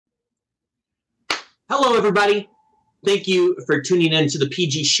Hello, everybody. Thank you for tuning in to the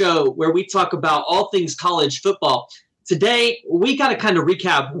PG Show, where we talk about all things college football. Today, we got to kind of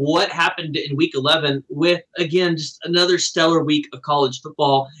recap what happened in Week 11 with, again, just another stellar week of college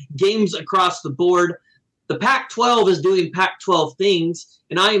football. Games across the board. The Pac-12 is doing Pac-12 things,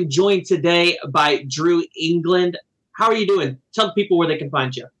 and I am joined today by Drew England. How are you doing? Tell the people where they can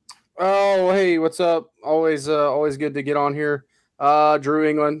find you. Oh, hey, what's up? Always good to get on here. Drew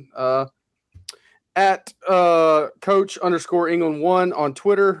England, at Coach_England1 on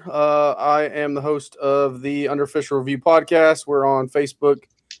Twitter. I am the host of the Unofficial Review podcast. We're on Facebook,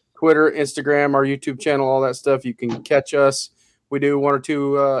 Twitter, Instagram, our YouTube channel, all that stuff. You can catch us. We do one or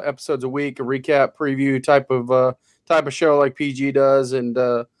two episodes a week, a recap, preview type of show like PG does, and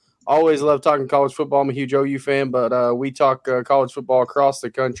always love talking college football. I'm a huge OU fan, but we talk college football across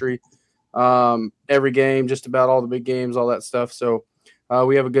the country, every game, just about all the big games, all that stuff. So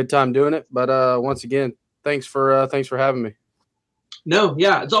we have a good time doing it. But once again, thanks for having me. No,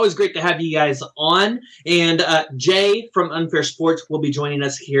 yeah, it's always great to have you guys on. And Jay from Unfair Sports will be joining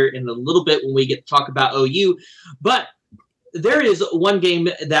us here in a little bit when we get to talk about OU. But there is one game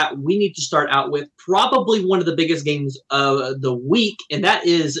that we need to start out with, probably one of the biggest games of the week, and that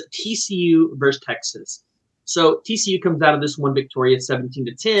is TCU versus Texas. So TCU comes out of this one victorious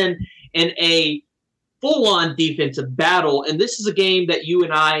 17-10 in a full-on defensive battle, and this is a game that you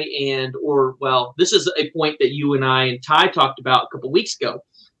and I this is a point that you and I and Ty talked about a couple weeks ago,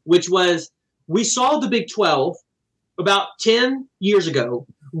 which was we saw the Big 12 about 10 years ago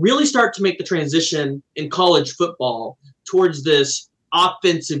really start to make the transition in college football towards this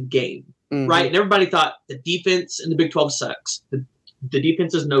offensive game, right? And everybody thought the defense in the Big 12 sucks. The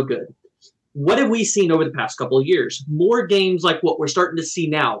defense is no good. What have we seen over the past couple of years? More games like what we're starting to see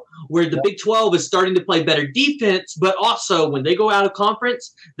now, where the Big 12 is starting to play better defense, but also when they go out of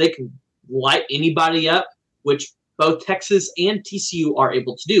conference, they can light anybody up, which both Texas and TCU are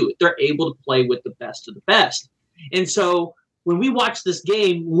able to do. They're able to play with the best of the best. And so when we watch this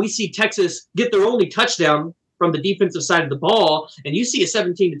game, when we see Texas get their only touchdown from the defensive side of the ball, and you see a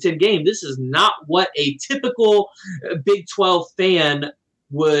 17-10 game, this is not what a typical Big 12 fan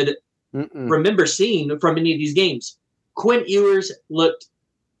would remember seeing from any of these games. Quinn Ewers looked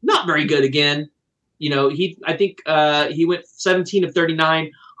not very good again. You know, I think he went 17 of 39,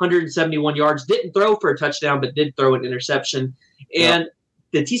 171 yards, didn't throw for a touchdown, but did throw an interception. And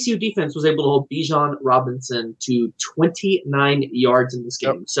the TCU defense was able to hold Bijan Robinson to 29 yards in this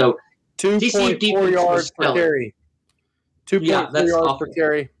game. So 2.4 yards per carry. 2.4 yards per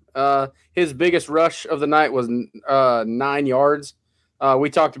carry. His biggest rush of the night was 9 yards.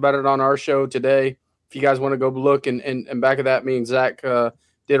 We talked about it on our show today. If you guys want to go look, and back of that, me and Zach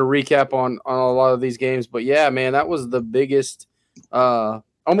did a recap on a lot of these games. But yeah, man, that was the biggest,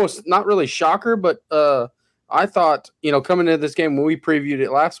 almost not really shocker, but I thought, coming into this game when we previewed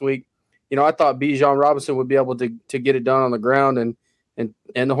it last week, I thought Bijan Robinson would be able to get it done on the ground, and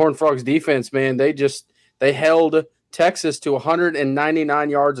the Horned Frogs defense, man, they held Texas to 199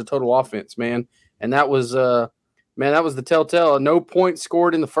 yards of total offense, man, and that was the telltale. No points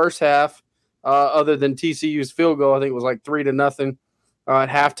scored in the first half, other than TCU's field goal. I think it was like 3-0 at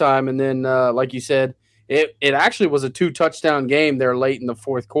halftime, and then like you said, it actually was a 2-touchdown game there late in the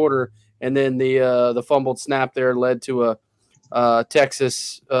fourth quarter, and then the fumbled snap there led to a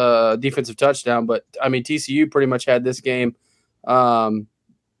Texas defensive touchdown. But I mean, TCU pretty much had this game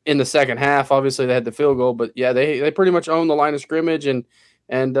in the second half. Obviously, they had the field goal, but yeah, they pretty much owned the line of scrimmage and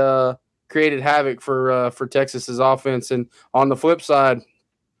created havoc for Texas's offense. And on the flip side,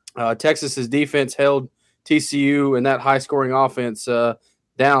 Texas's defense held TCU and that high-scoring offense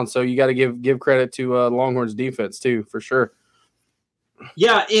down. So you got to give credit to Longhorns defense too, for sure.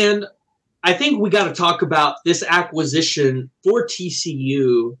 Yeah, and I think we got to talk about this acquisition for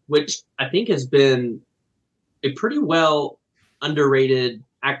TCU, which I think has been a pretty well underrated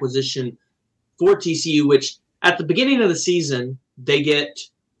acquisition for TCU, which at the beginning of the season, they get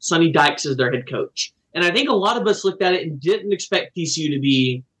Sonny Dykes as their head coach. And I think a lot of us looked at it and didn't expect TCU to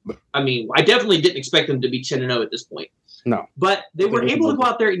be, I definitely didn't expect them to be 10-0 at this point. No. But they were able to go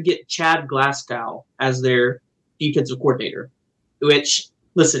out there and get Chad Glasgow as their defensive coordinator, which,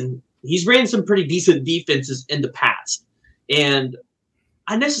 listen, he's ran some pretty decent defenses in the past. And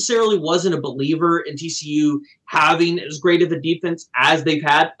I necessarily wasn't a believer in TCU having as great of a defense as they've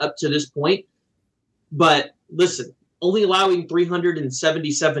had up to this point. But listen, only allowing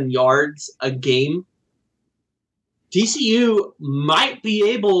 377 yards a game, TCU might be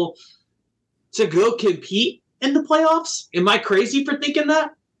able to go compete in the playoffs. Am I crazy for thinking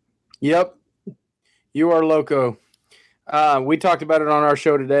that? Yep. You are loco. We talked about it on our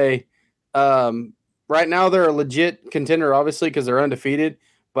show today. right now they're a legit contender, obviously, because they're undefeated.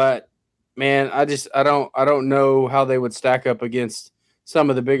 But man, I don't know how they would stack up against some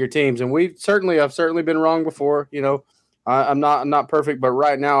of the bigger teams. And I've certainly been wrong before. I'm not perfect, but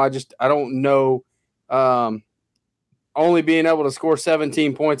right now I don't know. Only being able to score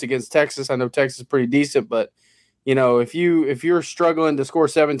 17 points against Texas, I know Texas is pretty decent, but if you're struggling to score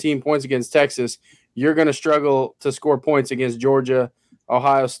 17 points against Texas, you're going to struggle to score points against Georgia,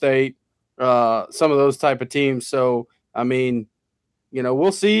 Ohio State, some of those type of teams. So, I mean,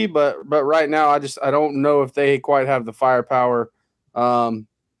 we'll see, but right now I don't know if they quite have the firepower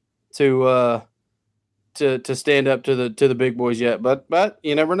to stand up to the big boys yet. But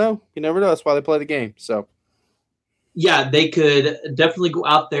you never know. You never know. That's why they play the game. So, yeah, they could definitely go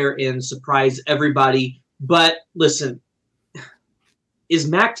out there and surprise everybody. But listen, is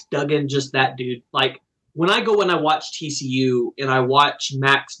Max Duggan just that dude? Like, when I watch TCU and I watch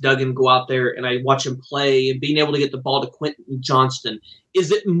Max Duggan go out there and I watch him play and being able to get the ball to Quentin Johnston,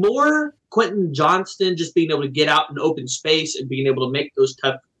 is it more Quentin Johnston just being able to get out in open space and being able to make those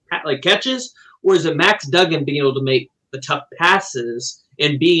tough catches? Or is it Max Duggan being able to make the tough passes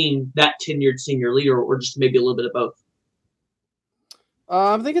and being that tenured senior leader, or just maybe a little bit of both?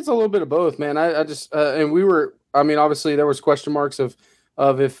 I think it's a little bit of both, man. Obviously there was question marks of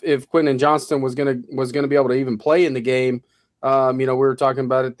if Quentin Johnston was gonna be able to even play in the game. We were talking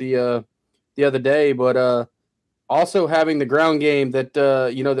about it the other day, but also having the ground game that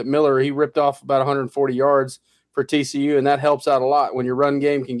that Miller, he ripped off about 140 yards for TCU, and that helps out a lot when your run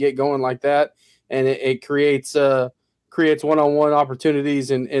game can get going like that, and it creates one-on-one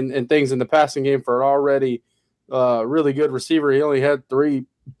opportunities and things in the passing game for an already really good receiver. He only had three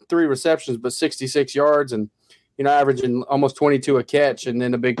receptions, but 66 yards and averaging almost 22 a catch, and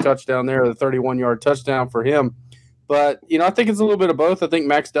then a big touchdown there, the 31-yard touchdown for him. But I think it's a little bit of both. I think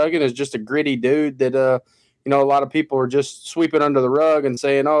Max Duggan is just a gritty dude that a lot of people are just sweeping under the rug and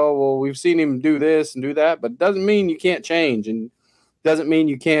saying, oh, well, we've seen him do this and do that, but it doesn't mean you can't change, and doesn't mean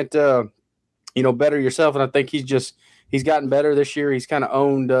you can't better yourself. And I think he's gotten better this year. He's kind of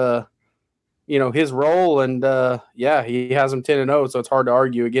owned his role, and he has him 10-0, so it's hard to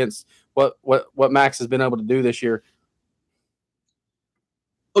argue against what Max has been able to do this year.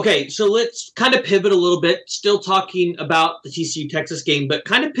 Okay, so let's kind of pivot a little bit, still talking about the TCU-Texas game, but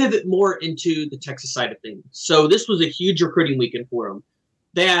kind of pivot more into the Texas side of things. So this was a huge recruiting weekend for them.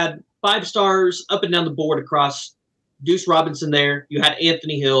 They had 5 stars up and down the board across. Deuce Robinson there. You had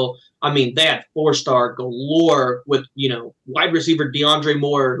Anthony Hill. I mean, they had 4-star galore with, wide receiver DeAndre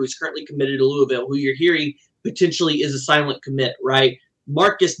Moore, who's currently committed to Louisville, who you're hearing potentially is a silent commit, right?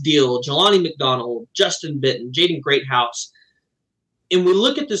 Marcus Deal, Jelani McDonald, Justin Benton, Jaden Greathouse. And we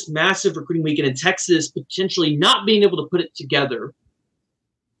look at this massive recruiting weekend in Texas potentially not being able to put it together,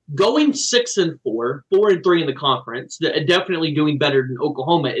 going 6-4, 4-3 in the conference, definitely doing better than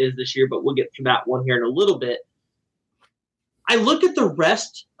Oklahoma is this year, but we'll get to that one here in a little bit. I look at the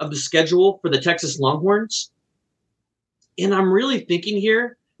rest of the schedule for the Texas Longhorns, and I'm really thinking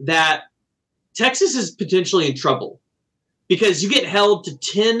here that Texas is potentially in trouble because you get held to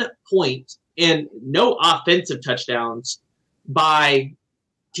 10 points and no offensive touchdowns by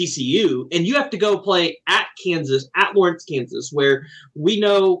TCU, and you have to go play at Kansas, at Lawrence, Kansas, where we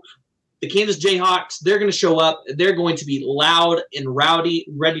know the Kansas Jayhawks, they're going to show up. They're going to be loud and rowdy,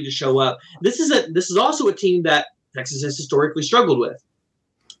 ready to show up. This is also a team that Texas has historically struggled with.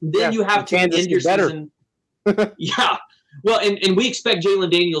 Then you have to end your season. Yeah. Well, and we expect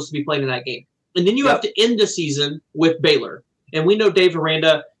Jalen Daniels to be playing in that game. And then you have to end the season with Baylor. And we know Dave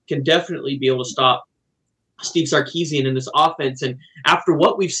Aranda can definitely be able to stop Steve Sarkisian in this offense. And after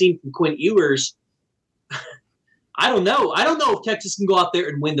what we've seen from Quinn Ewers, I don't know. I don't know if Texas can go out there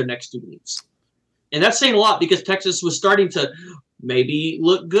and win their next 2 games. And that's saying a lot because Texas was starting to maybe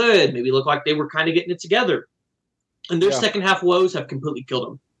look good, maybe look like they were kind of getting it together. And their second half woes have completely killed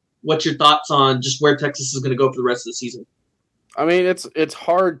them. What's your thoughts on just where Texas is going to go for the rest of the season? I mean, it's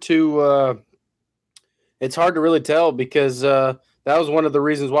hard to really tell because that was one of the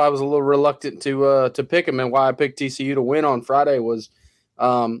reasons why I was a little reluctant to pick them, and why I picked TCU to win on Friday was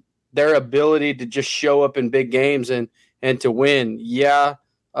their ability to just show up in big games and to win. Yeah,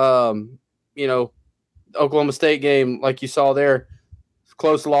 Oklahoma State game, like you saw there,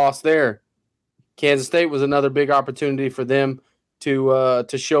 close loss there. Kansas State was another big opportunity for them to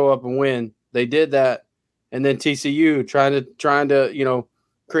show up and win. They did that, and then TCU trying to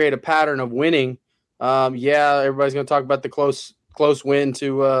create a pattern of winning. Everybody's going to talk about the close win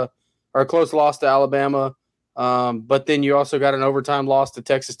to or close loss to Alabama, but then you also got an overtime loss to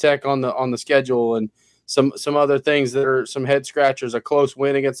Texas Tech on the schedule, and some other things that are some head scratchers. A close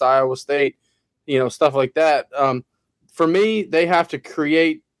win against Iowa State. stuff like that. For me, they have to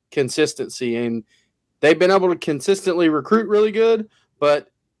create consistency, and they've been able to consistently recruit really good, but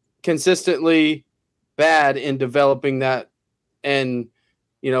consistently bad in developing that. And,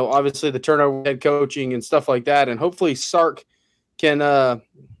 obviously the turnover head coaching and stuff like that. And hopefully Sark can,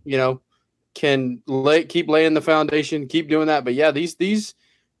 keep laying the foundation, keep doing that. But yeah, these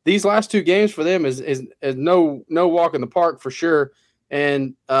last two games for them is no walk in the park for sure.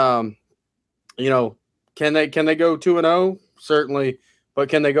 And, can they go 2-0? Certainly. But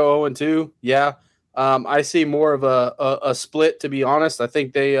can they go 0-2? Yeah. I see more of a split, to be honest. I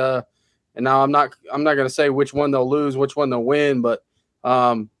think they, and now I'm not going to say which one they'll lose, which one they'll win, but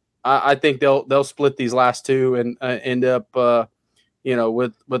I think they'll split these last two and end up,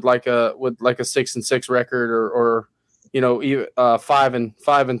 with like a 6-6 record or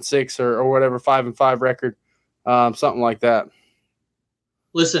 5-6 or whatever, 5-5 record, something like that.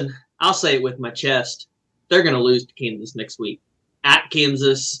 Listen, I'll say it with my chest. They're going to lose to Kansas next week. At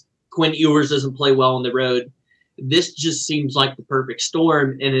Kansas, Quinn Ewers doesn't play well on the road. This just seems like the perfect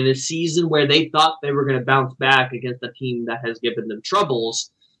storm. And in a season where they thought they were going to bounce back against a team that has given them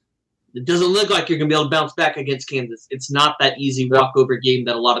troubles, it doesn't look like you're going to be able to bounce back against Kansas. It's not that easy walkover game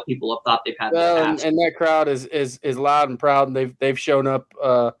that a lot of people have thought they've had. And that crowd is loud and proud, and they've shown up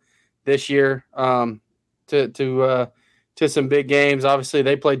this year to some big games. Obviously,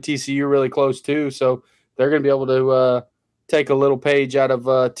 they played TCU really close too, so they're going to be able to take a little page out of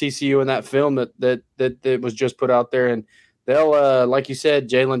TCU in that film that was just put out there, and they'll, like you said,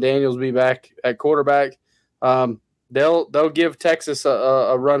 Jalen Daniels will be back at quarterback. They'll give Texas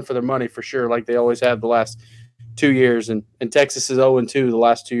a run for their money for sure, like they always have the last 2 years, and Texas is 0-2 the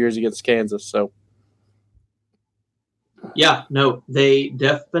last 2 years against Kansas. So, yeah, no, they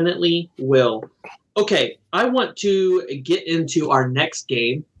definitely will. Okay, I want to get into our next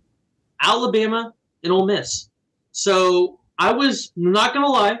game, Alabama and Ole Miss. So I was not going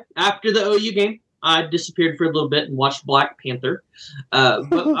to lie, after the OU game, I disappeared for a little bit and watched Black Panther.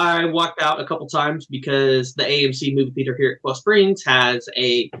 But I walked out a couple times because the AMC movie theater here at Quail Springs has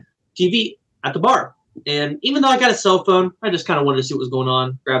a TV at the bar. And even though I got a cell phone, I just kind of wanted to see what was going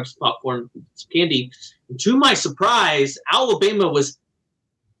on, grab some popcorn, some candy. And to my surprise, Alabama was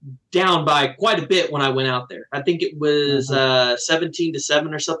down by quite a bit when I went out there. I think it was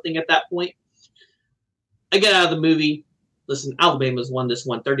 17-7 or something at that point. I get out of the movie. Listen, Alabama's won this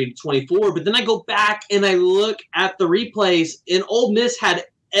one 30-24, but then I go back and I look at the replays, and Ole Miss had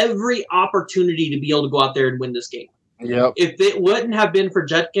every opportunity to be able to go out there and win this game. Yep. If it wouldn't have been for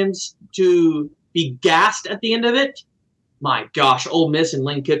Judkins to be gassed at the end of it, my gosh, Ole Miss and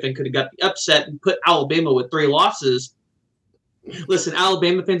Lane Kiffin could have got the upset and put Alabama with 3 losses. Listen,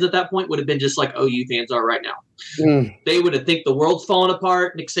 Alabama fans at that point would have been just like OU fans are right now. They would have think the world's falling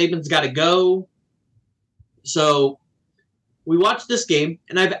apart. Nick Saban's got to go. So we watched this game,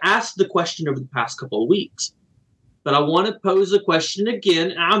 and I've asked the question over the past couple of weeks. But I want to pose the question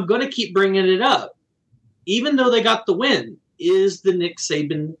again, and I'm going to keep bringing it up. Even though they got the win, is the Nick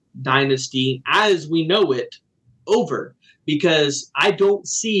Saban dynasty, as we know it, over? Because I don't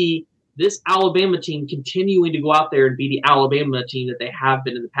see this Alabama team continuing to go out there and be the Alabama team that they have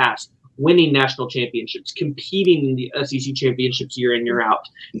been in the past, winning national championships, competing in the SEC championships year in, year out,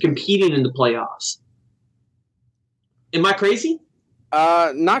 competing in the playoffs. Am I crazy?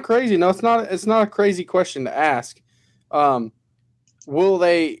 Not crazy. No, it's not. It's not a crazy question to ask. Will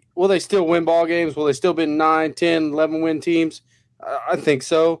they still win ball games? Will they still be 9, 10, 11 win teams? I think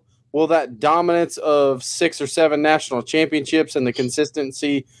so. Will that dominance of 6 or 7 national championships and the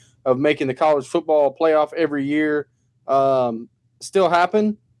consistency of making the college football playoff every year still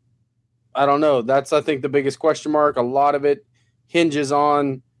happen? I don't know. That's, I think, the biggest question mark. A lot of it hinges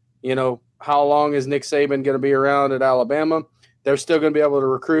on, how long is Nick Saban going to be around at Alabama? They're still going to be able to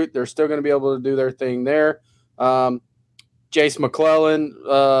recruit. They're still going to be able to do their thing there. Jace McClellan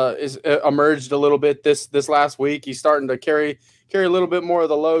is emerged a little bit this last week. He's starting to carry a little bit more of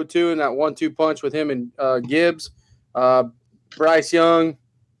the load too in that 1-2 punch with him and Gibbs. Bryce Young,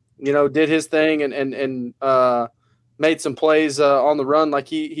 did his thing and made some plays on the run like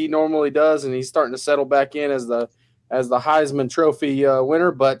he normally does, and he's starting to settle back in as the Heisman Trophy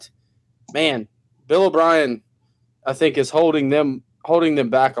winner. But man, Bill O'Brien, I think, is holding them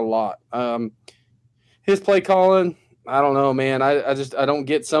back a lot. His play calling, I don't know, man. I don't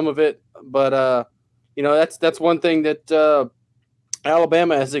get some of it, but that's one thing that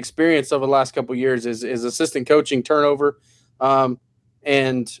Alabama has experienced over the last couple of years is assistant coaching turnover, so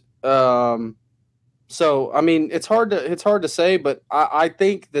I mean it's hard to say, but I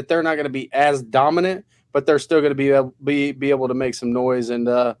think that they're not going to be as dominant, but they're still going to be able to make some noise. And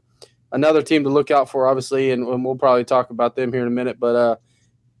another team to look out for, obviously, and we'll probably talk about them here in a minute. But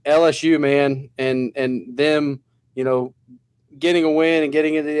LSU, man, and them, getting a win and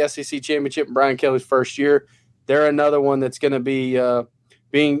getting into the SEC championship in Brian Kelly's first year, they're another one that's going to be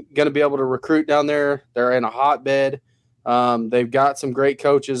able to recruit down there. They're in a hotbed. They've got some great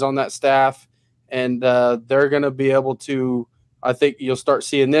coaches on that staff, and they're going to be able to. I think you'll start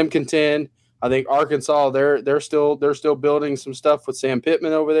seeing them contend. I think Arkansas, they're still building some stuff with Sam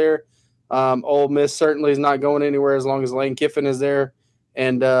Pittman over there. Ole Miss certainly is not going anywhere as long as Lane Kiffin is there.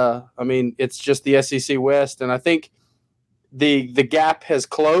 And it's just the SEC West, and I think the gap has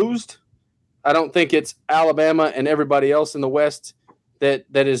closed. I don't think it's Alabama and everybody else in the West that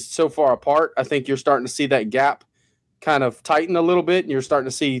is so far apart. I think you're starting to see that gap kind of tighten a little bit, and you're starting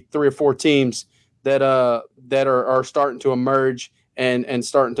to see 3 or 4 teams that are starting to emerge and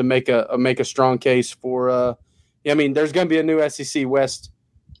starting to make a strong case for. There's going to be a new SEC West,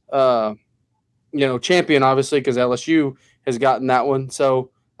 champion, obviously, because LSU has gotten that one. So,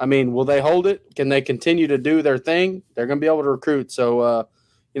 will they hold it? Can they continue to do their thing? They're going to be able to recruit. So,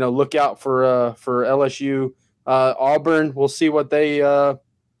 look out for LSU. Auburn, we'll see what they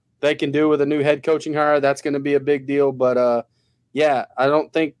can do with a new head coaching hire. That's going to be a big deal. But, I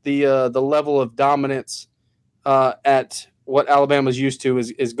don't think the level of dominance at what Alabama's used to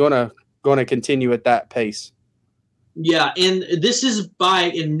is going to continue at that pace. Yeah, and this is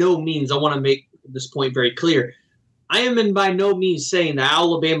in no means, I want to make this point very clear. I am by no means saying that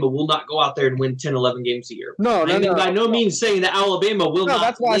Alabama will not go out there and win 10, 11 games a year. No. By no means saying that Alabama will not.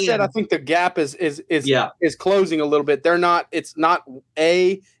 That's why I said I think the gap is closing a little bit. It's not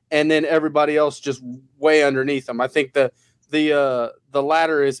A, and then everybody else just way underneath them. I think the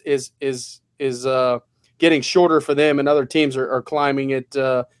ladder is getting shorter for them, and other teams are climbing it,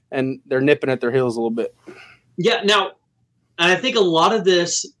 and they're nipping at their heels a little bit. Yeah. Now, and I think a lot of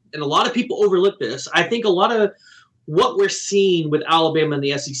this, and a lot of people overlook this. I think a lot of what we're seeing with Alabama and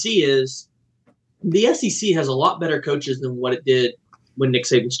the SEC is the SEC has a lot better coaches than what it did when Nick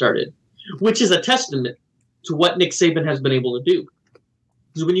Saban started, which is a testament to what Nick Saban has been able to do.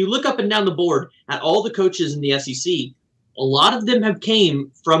 Because when you look up and down the board at all the coaches in the SEC, a lot of them have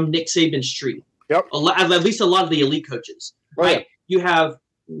came from Nick Saban's tree. Yep. At least a lot of the elite coaches. Right? Yeah. You have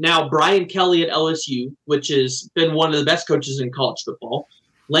now Brian Kelly at LSU, which has been one of the best coaches in college football.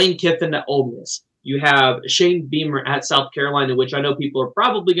 Lane Kiffin at Ole Miss. You have Shane Beamer at South Carolina, which I know people are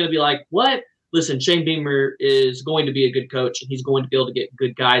probably going to be like, what? Listen, Shane Beamer is going to be a good coach, and he's going to be able to get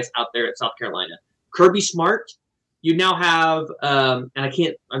good guys out there at South Carolina. Kirby Smart. You now have, I'm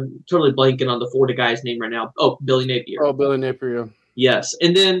totally blanking on the Florida guy's name right now. Oh, Billy Napier. Oh, Billy Napier. Yes.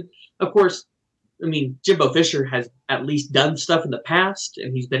 And then, of course, Jimbo Fisher has at least done stuff in the past,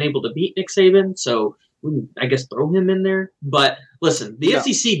 and he's been able to beat Nick Saban. So I guess throw him in there. But listen, the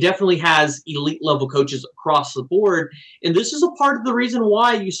SEC definitely has elite level coaches across the board. And this is a part of the reason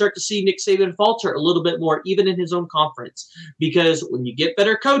why you start to see Nick Saban falter a little bit more, even in his own conference. Because when you get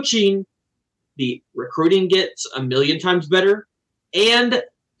better coaching, the recruiting gets a million times better, and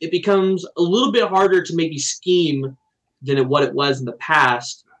it becomes a little bit harder to maybe scheme than what it was in the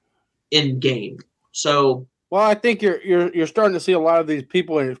past in game. So, well, I think you're starting to see a lot of these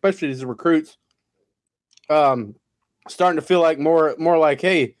people, and especially these recruits, starting to feel like more like,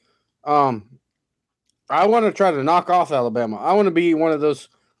 hey, I want to try to knock off Alabama. I want to be one of those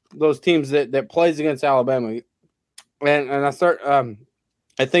teams that plays against Alabama, and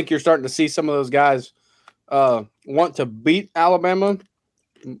I think you're starting to see some of those guys want to beat Alabama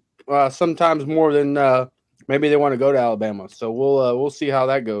sometimes more than maybe they want to go to Alabama. So we'll see how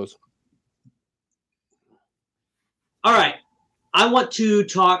that goes. All right. I want to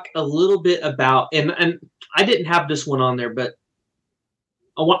talk a little bit about, and I didn't have this one on there, but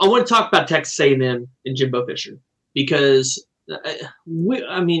I want to talk about Texas A&M and Jimbo Fisher, because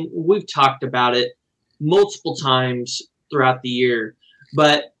we've talked about it multiple times throughout the year,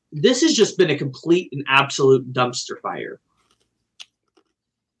 but this has just been a complete and absolute dumpster fire.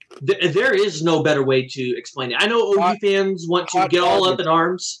 There is no better way to explain it. I know OU fans want to get all up in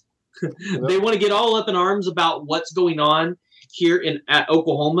arms. They want to get all up in arms about what's going on here at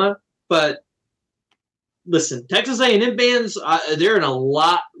Oklahoma, but listen, Texas A&M fans, they're in a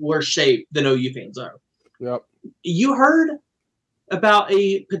lot worse shape than OU fans are. Yep. You heard about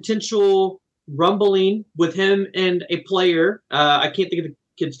a potential rumbling with him and a player. I can't think of the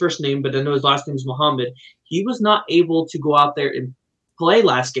kid's first name, but I know his last name is Muhammad. He was not able to go out there and play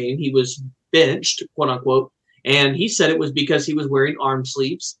last game. He was benched, quote unquote, and he said it was because he was wearing arm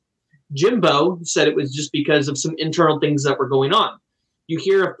sleeves. Jimbo said it was just because of some internal things that were going on. You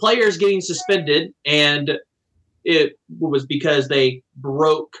hear of players getting suspended, and it was because they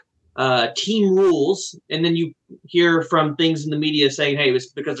broke team rules, and then you hear from things in the media saying, hey, it's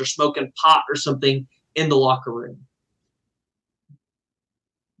because they're smoking pot or something in the locker room.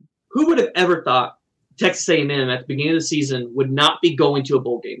 Who would have ever thought Texas A&M at the beginning of the season would not be going to a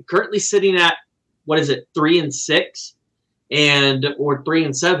bowl game? Currently sitting at, 3-6 or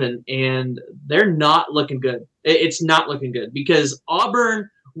 3-7, and they're not looking good. It's not looking good because Auburn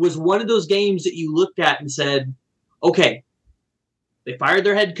was one of those games that you looked at and said, okay, they fired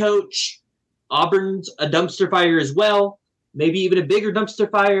their head coach. Auburn's a dumpster fire as well, maybe even a bigger dumpster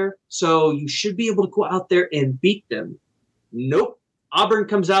fire. So you should be able to go out there and beat them. Nope. Auburn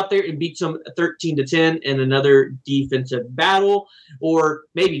comes out there and beats them 13-10 in another defensive battle, or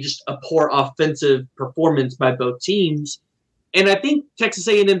maybe just a poor offensive performance by both teams. And I think Texas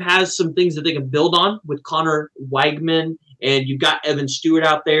A&M has some things that they can build on with Connor Weigman, and you've got Evan Stewart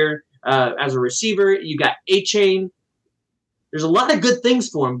out there as a receiver. You got A-Chain. There's a lot of good things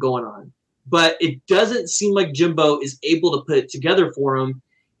for him going on, but it doesn't seem like Jimbo is able to put it together for him.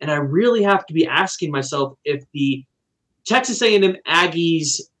 And I really have to be asking myself if the Texas A&M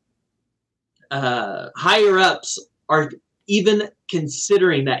Aggies higher-ups are even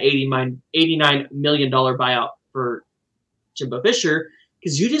considering that $89 million buyout for Jimbo Fisher,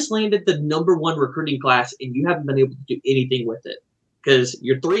 because you just landed the number one recruiting class and you haven't been able to do anything with it. Because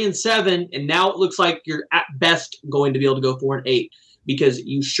you're 3-7, and now it looks like you're at best going to be able to go 4-8, because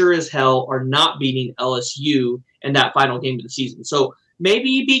you sure as hell are not beating LSU in that final game of the season. So maybe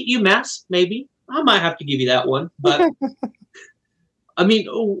you beat UMass, maybe. I might have to give you that one. But, I mean,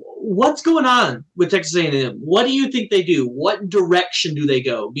 what's going on with Texas A&M? What do you think they do? What direction do they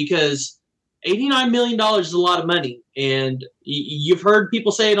go? Because $89 million is a lot of money. And you've heard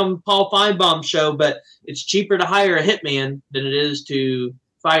people say it on Paul Feinbaum's show, but it's cheaper to hire a hitman than it is to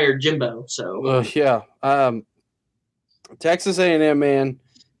fire Jimbo. So, yeah. Texas A&M, man,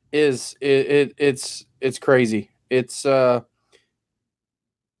 it's crazy. It's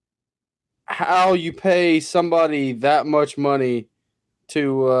how you pay somebody that much money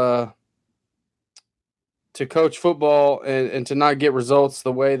to coach football and to not get results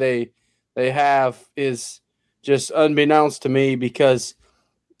the way they have is just unbeknownst to me, because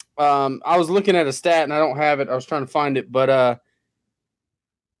I was looking at a stat and I don't have it. I was trying to find it, but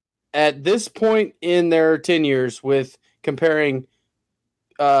at this point in their tenures, with comparing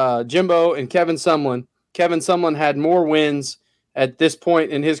Jimbo and Kevin Sumlin had more wins at this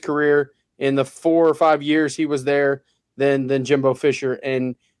point in his career in the 4 or 5 years he was there than Jimbo Fisher.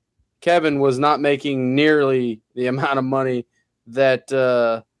 And Kevin was not making nearly the amount of money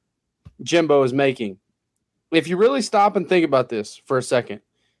that Jimbo is making. If you really stop and think about this for a second,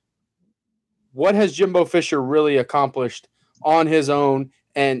 what has Jimbo Fisher really accomplished on his own,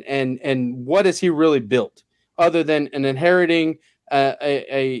 and what has he really built other than inheriting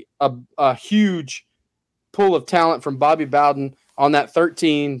a huge pool of talent from Bobby Bowden on that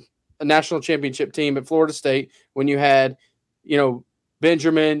 13 national championship team at Florida State, when you had,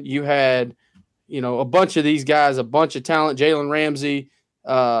 Benjamin, you had, a bunch of these guys, a bunch of talent, Jalen Ramsey,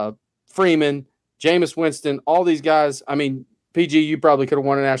 Freeman, Jameis Winston, all these guys. I mean, PG, you probably could have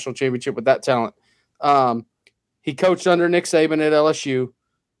won a national championship with that talent. He coached under Nick Saban at LSU.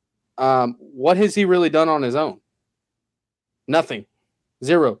 What has he really done on his own? Nothing.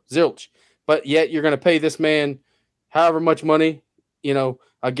 Zero. Zilch. But yet you're going to pay this man however much money,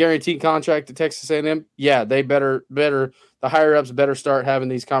 a guaranteed contract to Texas A&M. Yeah, they better, the higher-ups better start having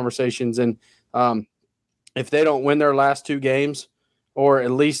these conversations. And if they don't win their last 2 games, or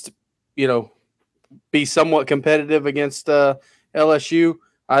at least, be somewhat competitive against LSU,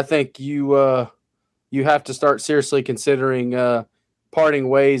 I think you have to start seriously considering parting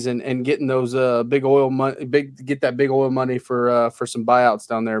ways and getting those big oil money, get that big oil money for some buyouts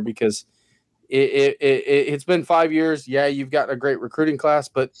down there, because it's been 5 years. Yeah, you've got a great recruiting class,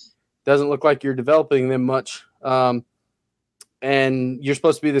 but doesn't look like you're developing them much. And you're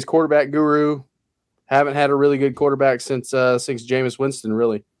supposed to be this quarterback guru. Haven't had a really good quarterback since Jameis Winston,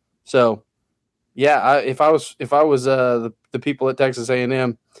 really. So, yeah, if I was the people at Texas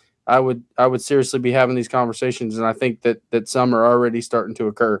A&M, I would seriously be having these conversations, and I think that some are already starting to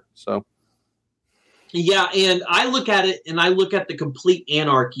occur. So, yeah, and I look at it, and I look at the complete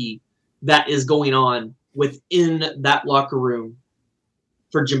anarchy that is going on within that locker room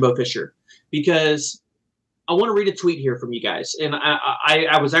for Jimbo Fisher, because I want to read a tweet here from you guys, and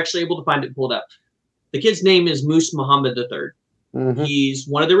I was actually able to find it pulled up. The kid's name is Moose Muhammad III. Mm-hmm. He's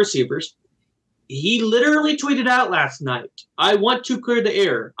one of the receivers. He literally tweeted out last night, "I want to clear the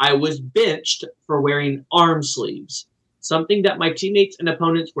air. I was benched for wearing arm sleeves, something that my teammates and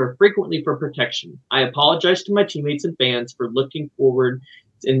opponents wear frequently for protection. I apologize to my teammates and fans for looking forward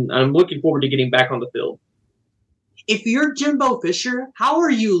and I'm looking forward to getting back on the field. If you're Jimbo Fisher, how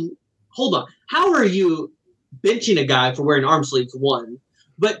are you benching a guy for wearing arm sleeves, one?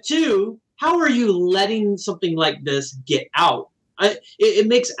 But two, how are you letting something like this get out? It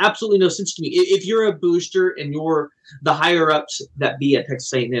makes absolutely no sense to me. If you're a booster and you're the higher-ups that be at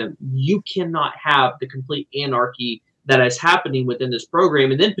Texas A&M, you cannot have the complete anarchy that is happening within this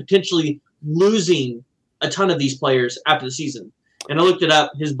program and then potentially losing a ton of these players after the season. And I looked it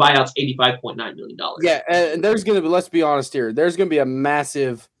up. His buyout's $85.9 million. Yeah, and there's going to be, let's be honest here, there's going to be a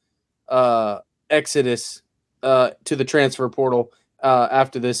massive exodus to the transfer portal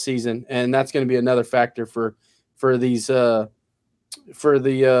after this season, and that's going to be another factor for these for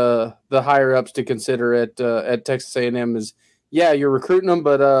the higher ups to consider at Texas A&M is, yeah, you're recruiting them,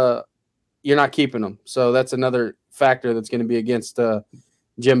 but you're not keeping them. So that's another factor that's going to be against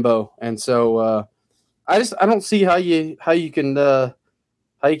Jimbo. And so I don't see how you can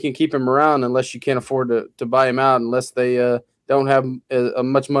keep him around unless you can't afford to buy him out, unless they don't have as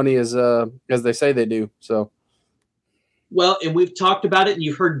much money as they say they do. So, well, and we've talked about it, and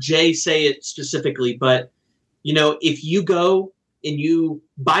you've heard Jay say it specifically, but if you go and you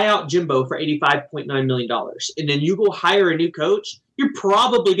buy out Jimbo for $85.9 million, and then you go hire a new coach, you're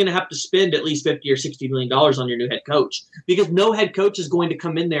probably going to have to spend at least $50 or $60 million on your new head coach, because no head coach is going to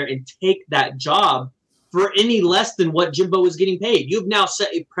come in there and take that job for any less than what Jimbo is getting paid. You've now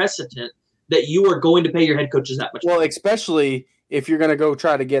set a precedent that you are going to pay your head coaches that much money. Well, especially if you're going to go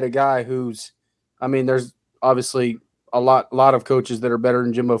try to get a guy who's, I mean, there's obviously a lot of coaches that are better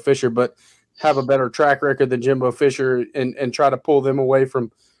than Jimbo Fisher, but have a better track record than Jimbo Fisher, and try to pull them away from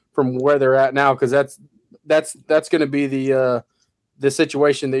where they're at now, because that's going to be the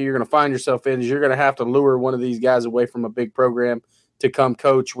situation that you're going to find yourself in, is you're going to have to lure one of these guys away from a big program to come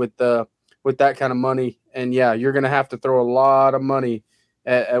coach with that kind of money. And yeah, you're going to have to throw a lot of money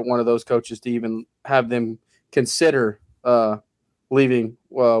at one of those coaches to even have them consider leaving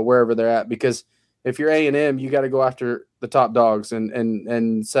wherever they're at, because if you're A&M, you got to go after the top dogs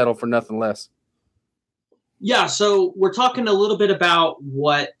and settle for nothing less. Yeah, so we're talking a little bit about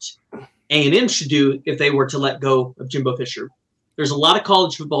what A&M should do if they were to let go of Jimbo Fisher. There's a lot of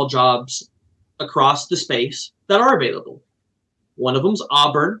college football jobs across the space that are available. One of them's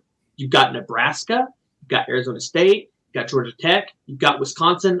Auburn. You've got Nebraska. You've got Arizona State. You've got Georgia Tech. You've got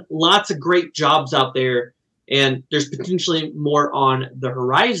Wisconsin. Lots of great jobs out there, and there's potentially more on the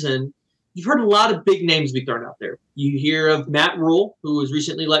horizon. You've heard a lot of big names be thrown out there. You hear of Matt Rule, who was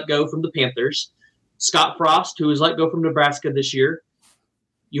recently let go from the Panthers. Scott Frost, who was let go from Nebraska this year.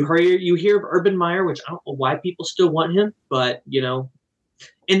 You hear of Urban Meyer, which I don't know why people still want him, but,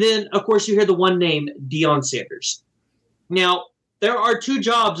 And then, of course, you hear the one name, Deion Sanders. Now, there are two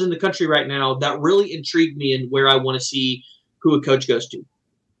jobs in the country right now that really intrigue me and where I want to see who a coach goes to.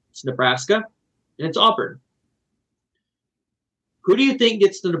 It's Nebraska, and it's Auburn. Who do you think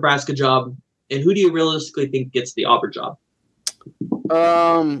gets the Nebraska job, and who do you realistically think gets the Auburn job?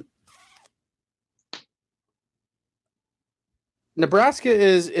 Nebraska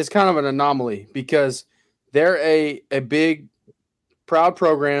is kind of an anomaly, because they're a big, proud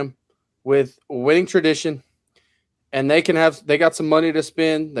program with winning tradition, and they got some money to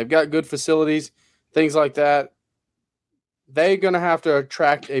spend. They've got good facilities, things like that. They're going to have to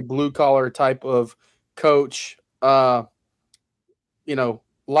attract a blue collar type of coach, like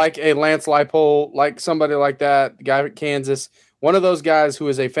a Lance Leipold, like somebody like that, the guy at Kansas, one of those guys who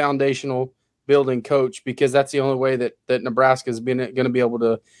is a foundational building coach, because that's the only way that Nebraska is going to be able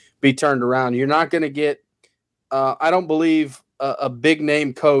to be turned around. You're not going to get I don't believe a big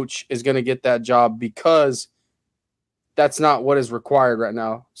name coach is going to get that job, because that's not what is required right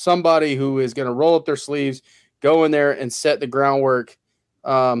now. Somebody who is going to roll up their sleeves, go in there and set the groundwork.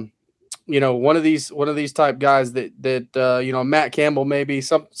 One of these type guys that Matt Campbell, maybe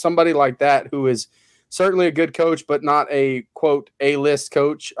somebody like that, who is certainly a good coach, but not a quote A-list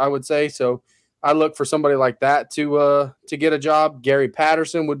coach, I would say. So I look for somebody like that to get a job. Gary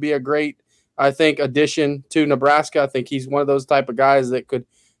Patterson would be a great, I think, addition to Nebraska. I think he's one of those type of guys that could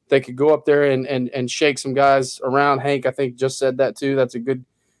go up there and shake some guys around. Hank, I think, just said that too. That's a good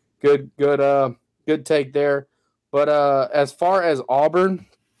take there. But as far as Auburn,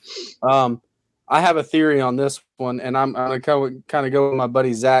 I have a theory on this one, and I'm going to kind of go with my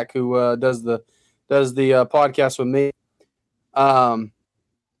buddy Zach, who does the podcast with me.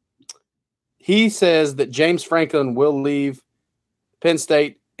 He says that James Franklin will leave Penn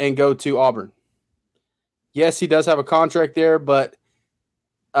State and go to Auburn. Yes, he does have a contract there, but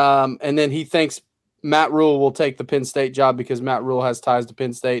and then he thinks Matt Rule will take the Penn State job, because Matt Rule has ties to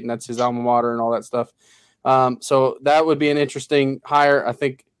Penn State, and that's his alma mater and all that stuff. So that would be an interesting hire. I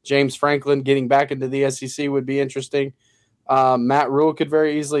think James Franklin getting back into the SEC would be interesting. Matt Rule could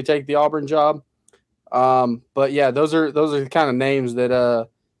very easily take the Auburn job. But yeah, those are the kind of names that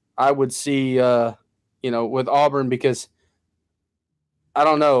I would see with Auburn, because I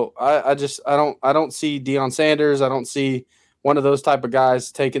don't know. I don't see Deion Sanders. I don't see one of those type of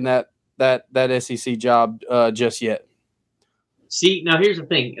guys taking that SEC job just yet. See, now here's the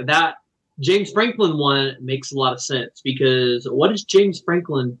thing. That James Franklin one makes a lot of sense, because what has James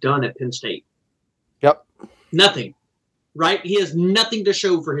Franklin done at Penn State? Yep. Nothing. Right? He has nothing to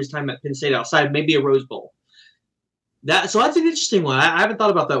show for his time at Penn State outside maybe a Rose Bowl. So that's an interesting one. I haven't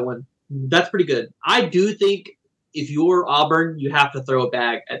thought about that one. That's pretty good. I do think if you're Auburn, you have to throw a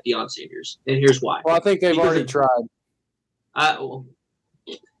bag at Deion Sanders, and here's why. Well, I think they've already tried.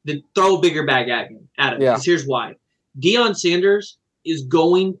 Then throw a bigger bag at him. Yeah. Because here's why. Deion Sanders is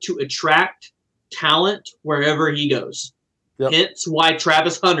going to attract talent wherever he goes. Yep. Hence why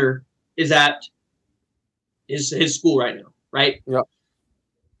Travis Hunter is at his school right now, right? Yep.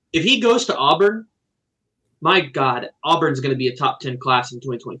 If he goes to Auburn, my God, Auburn's going to be a top 10 class in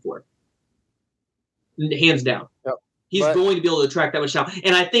 2024. Hands down. Yep. He's going to be able to attract that much talent.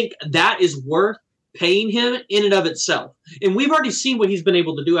 And I think that is worth paying him in and of itself. And we've already seen what he's been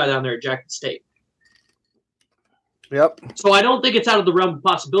able to do out down there at Jackson State. Yep. So I don't think it's out of the realm of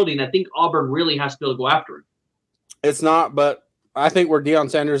possibility, and I think Auburn really has to be able to go after him. It's not, but I think where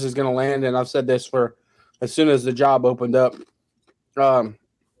Deion Sanders is going to land, and I've said this for as soon as the job opened up, I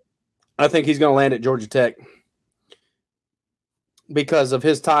think he's going to land at Georgia Tech because of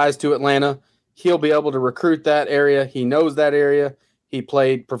his ties to Atlanta. He'll be able to recruit that area. He knows that area. He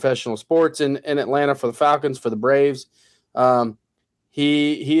played professional sports in Atlanta for the Falcons, for the Braves.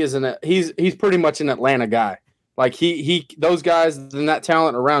 He's pretty much an Atlanta guy. Like he those guys and that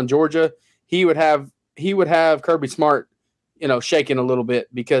talent around Georgia, he would have Kirby Smart, shaking a little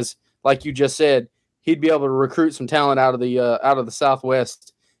bit, because like you just said, he'd be able to recruit some talent out of the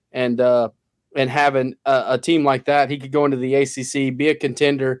Southwest, and having a team like that, he could go into the ACC, be a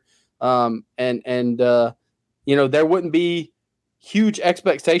contender, there wouldn't be huge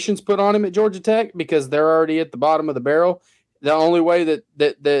expectations put on him at Georgia Tech because they're already at the bottom of the barrel. The only way that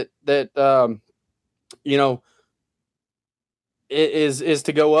is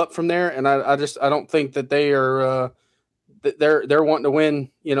to go up from there, and I don't think that they are they're wanting to win.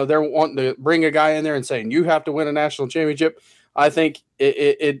 They're wanting to bring a guy in there and saying you have to win a national championship. I think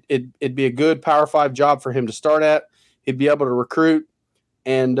it'd be a good Power 5 job for him to start at. He'd be able to recruit,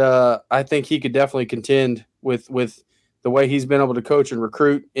 and I think he could definitely contend with the way he's been able to coach and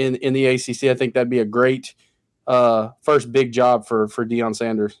recruit in the ACC. I think that'd be a great first big job for Deion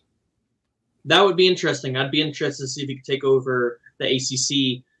Sanders. That would be interesting. I'd be interested to see if he could take over the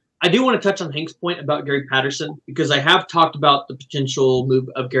ACC. I do want to touch on Hank's point about Gary Patterson, because I have talked about the potential move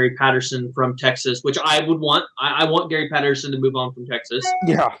of Gary Patterson from Texas, which I would want. I want Gary Patterson to move on from Texas.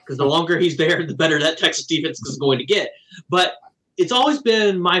 Yeah. Because the longer he's there, the better that Texas defense is going to get. But it's always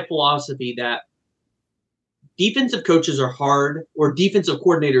been my philosophy that defensive coaches are hard, or defensive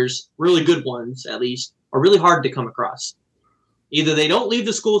coordinators, really good ones at least, are really hard to come across. Either they don't leave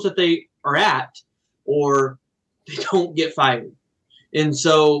the schools that they are at, or they don't get fired. And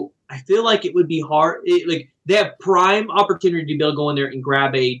so I feel like it would be hard. They have prime opportunity to be able to go in there and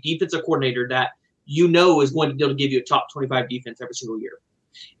grab a defensive coordinator that is going to be able to give you a top 25 defense every single year.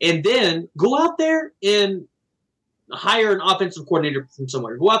 And then go out there and hire an offensive coordinator from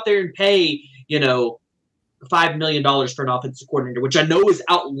somewhere. Go out there and pay, $5 million for an offensive coordinator, which I know is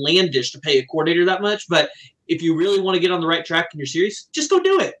outlandish to pay a coordinator that much. But if you really want to get on the right track and you're serious, just go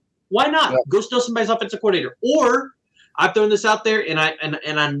do it. Why not? Yeah. Go steal somebody's offensive coordinator. Or I've thrown this out there, and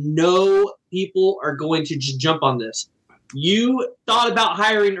I know people are going to just jump on this. You thought about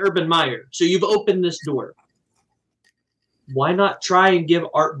hiring Urban Meyer, so you've opened this door. Why not try and give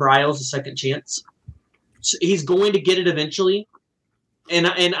Art Briles a second chance? So he's going to get it eventually. And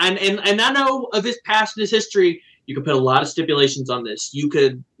I know of his past and his history. You could put a lot of stipulations on this. You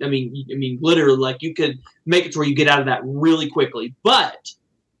could, literally, you could make it to where you get out of that really quickly. But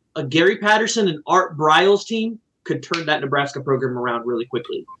a Gary Patterson and Art Briles team could turn that Nebraska program around really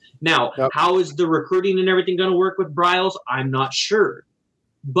quickly. Now, How is the recruiting and everything going to work with Briles? I'm not sure.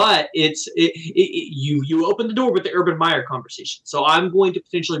 But you open the door with the Urban Meyer conversation. So I'm going to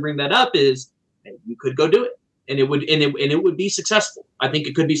potentially bring that up is you could go do it. And it would be successful. I think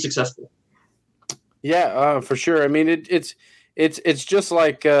it could be successful. Yeah, for sure. I mean, it's just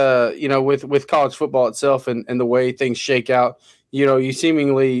like with college football itself and the way things shake out. You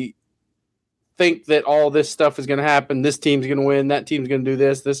seemingly think that all this stuff is going to happen. This team's going to win. That team's going to do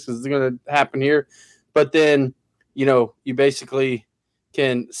this. This is going to happen here. but then, you basically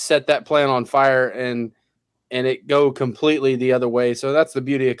can set that plan on fire and it go completely the other way. So that's the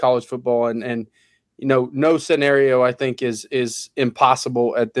beauty of college football. And no scenario I think is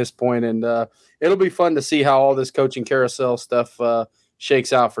impossible at this point. And it'll be fun to see how all this coaching carousel stuff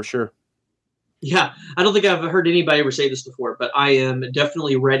shakes out for sure. Yeah, I don't think I've heard anybody ever say this before, but I am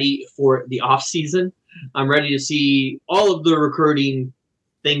definitely ready for the off season. I'm ready to see all of the recruiting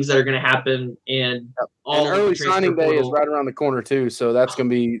things that are going to happen, and all and early signing day is right around the corner too. So that's gonna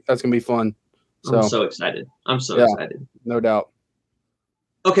be fun. So I'm so excited. I'm so excited. No doubt.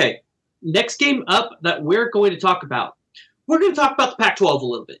 Okay, next game up that we're going to talk about. We're going to talk about the Pac-12 a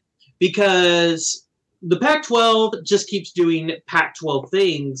little bit because the Pac-12 just keeps doing Pac-12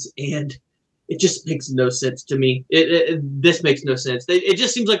 things, and it just makes no sense to me. This makes no sense. It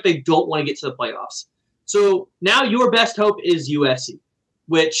just seems like they don't want to get to the playoffs. So now your best hope is USC,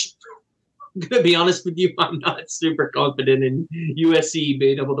 which, I'm going to be honest with you, I'm not super confident in USC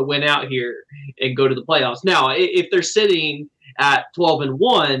being able to win out here and go to the playoffs. Now, if they're sitting at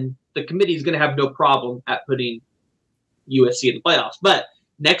 12-1, the committee is going to have no problem at putting USC in the playoffs. But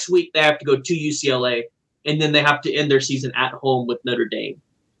next week they have to go to UCLA, and then they have to end their season at home with Notre Dame.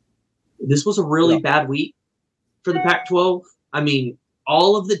 This was a really bad week for the Pac-12. I mean,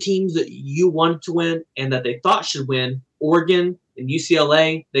 all of the teams that you wanted to win and that they thought should win, Oregon and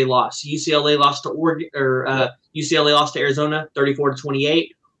UCLA, they lost. UCLA lost to Oregon, or UCLA lost to Arizona, 34-28.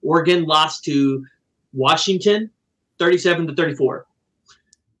 Oregon lost to Washington, 37-34.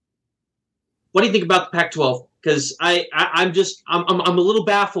 What do you think about the Pac-12? Because I'm a little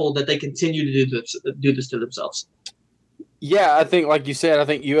baffled that they continue to do this to themselves. Yeah, I think, like you said, I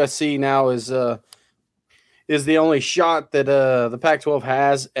think USC now is the only shot that the Pac-12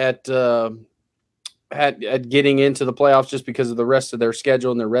 has at getting into the playoffs, just because of the rest of their schedule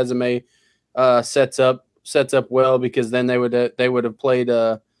and their resume sets up well, because then they would have played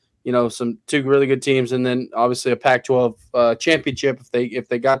some two really good teams, and then obviously a Pac-12 championship if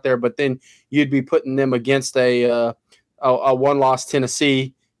they got there. But then you'd be putting them against a one-loss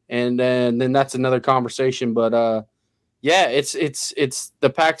Tennessee, and then that's another conversation. But yeah, it's the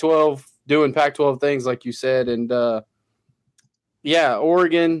Pac-12 doing Pac-12 things, like you said, and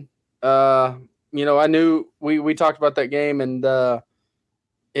Oregon. I knew we talked about that game, and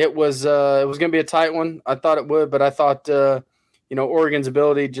it was going to be a tight one. I thought it would, but I thought Oregon's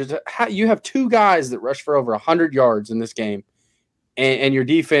ability you have two guys that rush for over 100 yards in this game, and your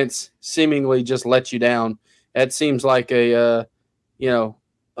defense seemingly just lets you down. That seems like an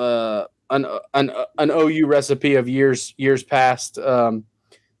OU recipe of years past,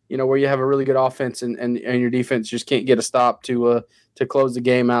 where you have a really good offense and your defense just can't get a stop to close the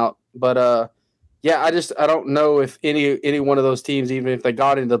game out. But I don't know if any one of those teams, even if they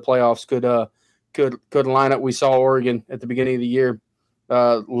got into the playoffs, could line up. We saw Oregon at the beginning of the year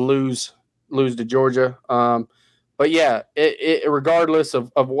lose to Georgia. But yeah, regardless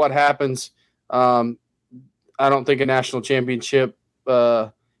of what happens, I don't think a national championship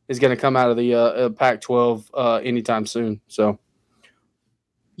is going to come out of the Pac-12 anytime soon. So,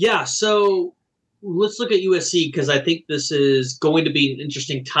 yeah. So let's look at USC, because I think this is going to be an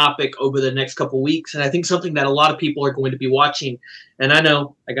interesting topic over the next couple of weeks, and I think something that a lot of people are going to be watching. And I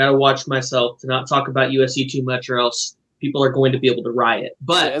know I got to watch myself to not talk about USC too much, or else people are going to be able to riot.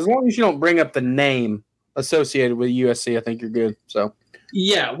 But as long as you don't bring up the name associated with USC, I think you're good. So.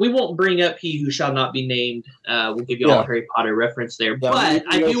 Yeah, we won't bring up He Who Shall Not Be Named. We'll give you all a Harry Potter reference there. Yeah, but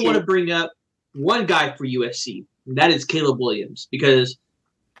I do want to bring up one guy for USC, and that is Caleb Williams. Because,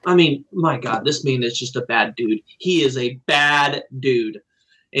 I mean, my God, this man is just a bad dude. He is a bad dude.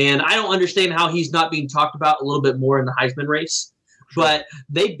 And I don't understand how he's not being talked about a little bit more in the Heisman race. But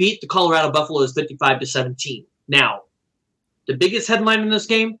they beat the Colorado Buffaloes 55-17. Now, the biggest headline in this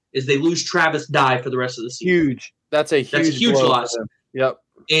game is they lose Travis Dye for the rest of the season. Huge. That's a huge loss. Yep.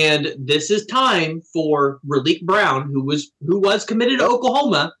 And this is time for Raleek Brown, who was committed to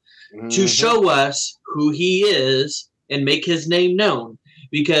Oklahoma, to show us who he is and make his name known.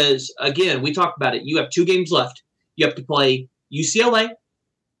 Because, again, we talked about it. You have 2 games left. You have to play UCLA,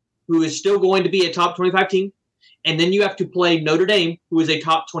 who is still going to be a top 25 team, and then you have to play Notre Dame, who is a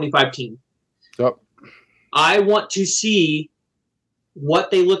top 25 team. Yep. I want to see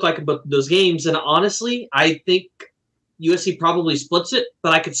what they look like in both of those games. And honestly, I think USC probably splits it,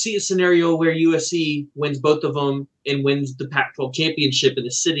 but I could see a scenario where USC wins both of them and wins the Pac-12 championship and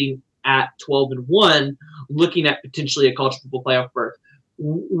is sitting at 12-1, looking at potentially a college football playoff berth.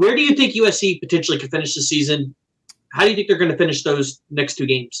 Where do you think USC potentially could finish the season? How do you think they're going to finish those next 2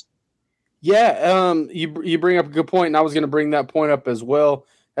 games? Yeah, you bring up a good point, and I was going to bring that point up as well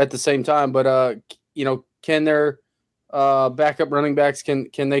at the same time. But can their backup running backs can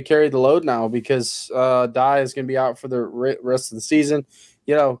they carry the load now, because Dye is going to be out for the rest of the season.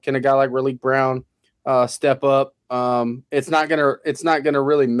 Can a guy like Raleek Brown step up? It's not gonna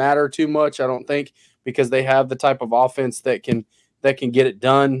really matter too much, I don't think, because they have the type of offense that can get it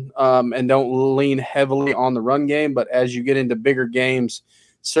done, and don't lean heavily on the run game. But as you get into bigger games,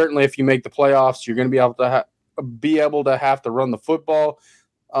 certainly if you make the playoffs, you're going to be able to have to run the football.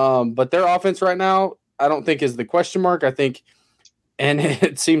 But their offense right now, I don't think is the question mark. I think, and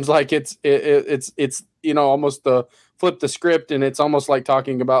it seems like it's almost the flip the script, and it's almost like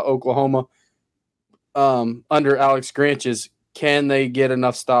talking about Oklahoma under Alex Grinch is, can they get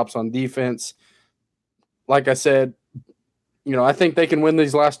enough stops on defense? Like I said, I think they can win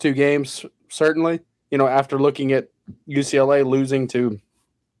these last two games, certainly, after looking at UCLA losing to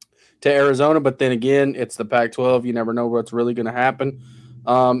Arizona. But then again, it's the Pac-12. You never know what's really going to happen.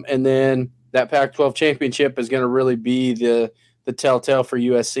 And then that Pac-12 championship is going to really be the telltale for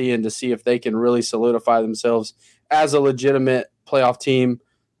USC, and to see if they can really solidify themselves as a legitimate playoff team.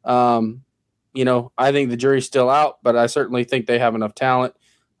 I think the jury's still out, but I certainly think they have enough talent.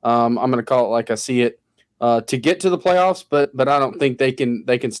 I'm going to call it like I see it, to get to the playoffs, but I don't think they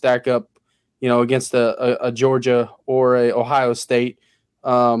can stack up, against a Georgia or a Ohio State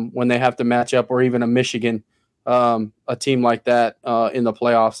when they have to match up, or even a Michigan, a team like that in the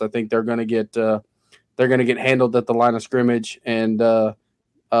playoffs. I think they're going to get handled at the line of scrimmage and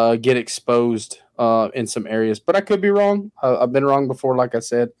get exposed in some areas. But I could be wrong. I've been wrong before, like I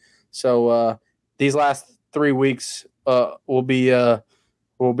said. So these last 3 weeks will be a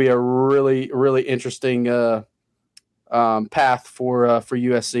really, really interesting path for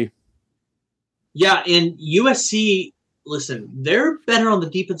USC. Yeah, and USC, listen, they're better on the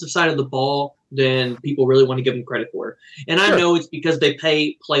defensive side of the ball than people really want to give them credit for. And sure. I know it's because they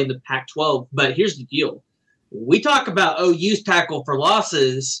play in the Pac-12, but here's the deal. We talk about OU's tackle for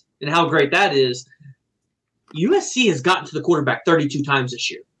losses and how great that is. USC has gotten to the quarterback 32 times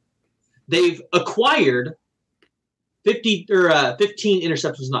this year. They've acquired 15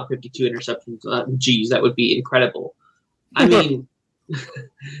 interceptions, not 52 interceptions. Geez, that would be incredible. I mean,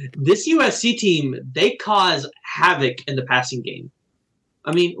 this USC team, they cause havoc in the passing game.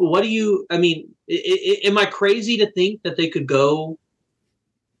 I mean, am I crazy to think that they could go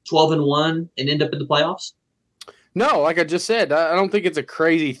 12-1 and end up in the playoffs? No, like I just said, I don't think it's a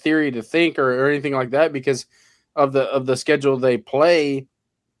crazy theory to think or anything like that, because of the schedule they play.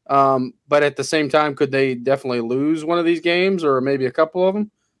 But at the same time, could they definitely lose one of these games, or maybe a couple of them?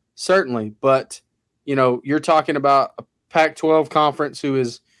 Certainly. But, you're talking about a Pac-12 conference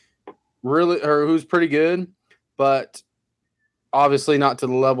who's pretty good, but obviously not to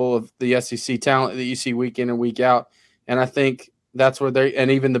the level of the SEC talent that you see week in and week out. And I think that's where and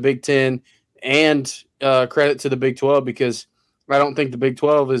even the Big Ten, and credit to the Big 12, because I don't think the Big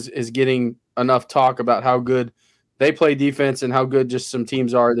 12 is getting enough talk about how good they play defense and how good just some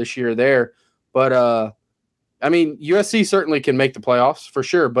teams are this year there. But, USC certainly can make the playoffs for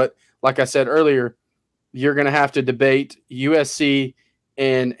sure. But like I said earlier, you're going to have to debate USC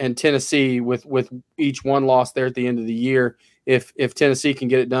and Tennessee with each one loss there at the end of the year if Tennessee can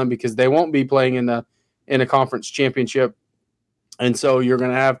get it done, because they won't be playing in a conference championship. And so you're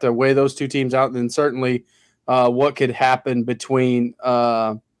going to have to weigh those two teams out. And then certainly what could happen between,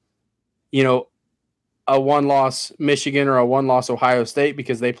 a one-loss Michigan or a one-loss Ohio State,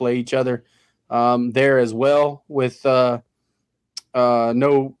 because they play each other there as well, with no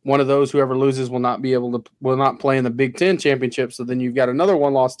one of those, whoever loses will not play in the Big Ten championship. So then you've got another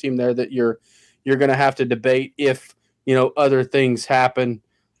one-loss team there that you're going to have to debate if, other things happen.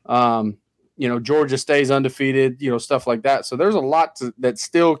 Georgia stays undefeated, stuff like that. So there's a lot that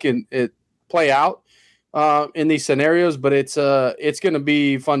still can play out in these scenarios, but it's going to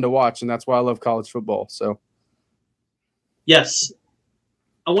be fun to watch, and that's why I love college football. So, yes,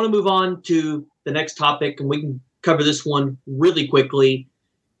 I want to move on to the next topic, and we can cover this one really quickly,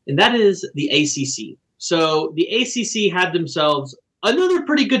 and that is the ACC. So the ACC had themselves another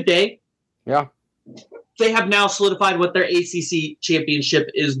pretty good day. Yeah. They have now solidified what their ACC championship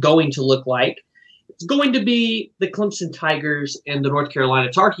is going to look like. It's going to be the Clemson Tigers and the North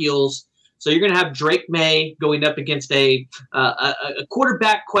Carolina Tar Heels. So you're going to have Drake May going up against a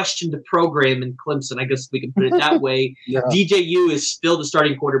quarterback questioned program in Clemson. I guess we can put it that way. Yeah. DJU is still the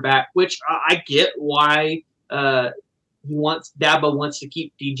starting quarterback, which I get why Dabo wants to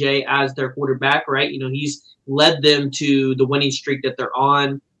keep DJ as their quarterback, right? He's led them to the winning streak that they're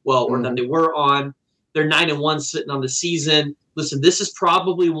on, or that they were on. They're 9-1 sitting on the season. Listen, this is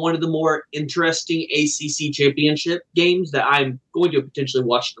probably one of the more interesting ACC championship games that I'm going to potentially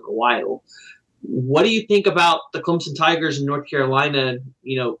watch in a while. What do you think about the Clemson Tigers in North Carolina?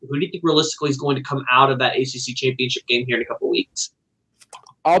 You know, who do you think realistically is going to come out of that ACC championship game here in a couple of weeks?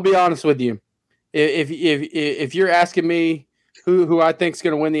 I'll be honest with you. If you're asking me who I think is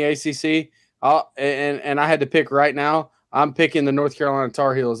going to win the ACC, and I had to pick right now, I'm picking the North Carolina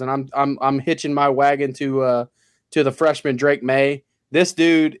Tar Heels, and I'm hitching my wagon to the freshman Drake May. This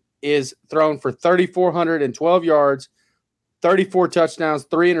dude is thrown for 3,412 yards, 34 touchdowns,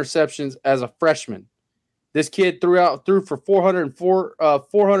 3 interceptions as a freshman. This kid threw for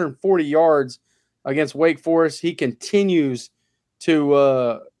 440 yards against Wake Forest. He continues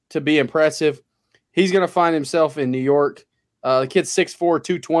to be impressive. He's going to find himself in New York. The kid's 6'4",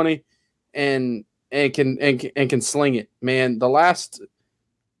 220, and can sling it. Man, the last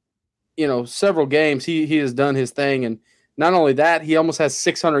several games he has done his thing, and not only that, he almost has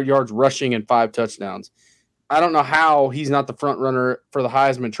 600 yards rushing and 5 touchdowns. I don't know how he's not the front runner for the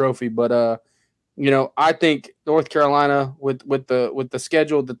Heisman Trophy, but I think North Carolina with the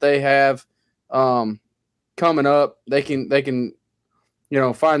schedule that they have coming up, they can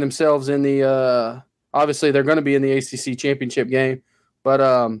find themselves in the obviously they're going to be in the ACC championship game, but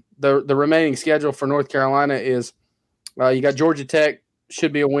the remaining schedule for North Carolina is you got Georgia Tech,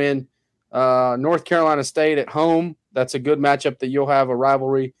 should be a win. North Carolina State at home, that's a good matchup that you'll have, a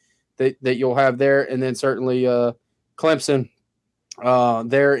rivalry that you'll have there, and then certainly Clemson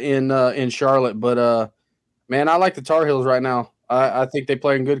there in Charlotte. But man, I like the Tar Heels right now. I think they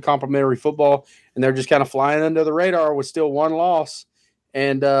play good complementary football, and they're just kind of flying under the radar with still one loss.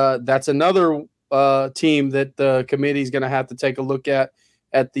 And that's another team that the committee is going to have to take a look at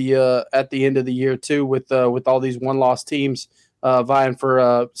the end of the year too, with all these one-loss teams vying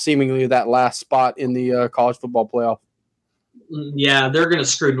for seemingly that last spot in the college football playoff. Yeah, they're going to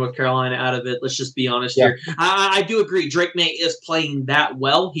screw North Carolina out of it. Let's just be honest here. I do agree. Drake May is playing that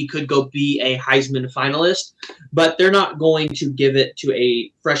well. He could go be a Heisman finalist, but they're not going to give it to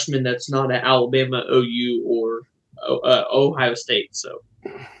a freshman that's not at Alabama, OU, or Ohio State. So,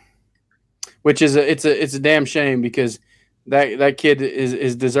 which is it's a damn shame, because that kid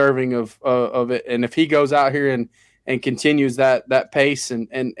is deserving of it. And if he goes out here and continues that pace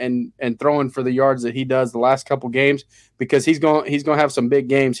and throwing for the yards that he does the last couple games, because he's going to have some big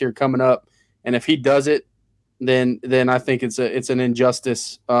games here coming up, and if he does it, then I think it's an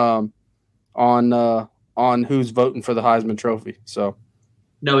injustice on who's voting for the Heisman Trophy. So,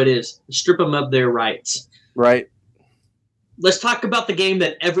 no, it is. Strip them of their rights. Right. Let's talk about the game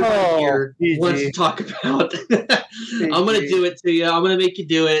that everybody here wants to talk about. I'm going to do it to you. I'm going to make you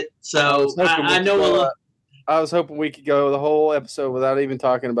do it. So I know. I was hoping we could go the whole episode without even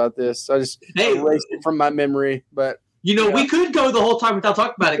talking about this. I just erased it from my memory. But we could go the whole time without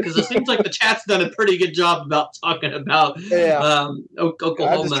talking about it, because it seems like the chat's done a pretty good job about talking about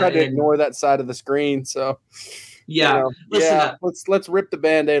Oklahoma. I just tried to ignore that side of the screen. So let's rip the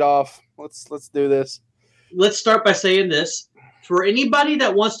Band-Aid off. Let's do this. Let's start by saying this. For anybody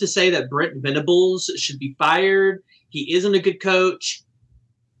that wants to say that Brent Venables should be fired, he isn't a good coach,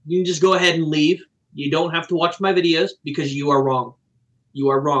 you can just go ahead and leave. You don't have to watch my videos, because you are wrong. You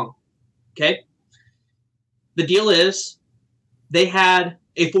are wrong. Okay? The deal is they had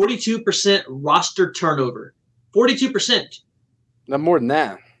a 42% roster turnover. 42%. Not more than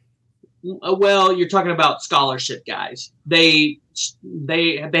that. Well, you're talking about scholarship guys. They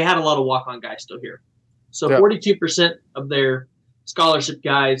had a lot of walk-on guys still here. So 42% of their scholarship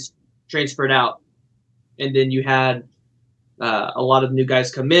guys transferred out. And then you had a lot of new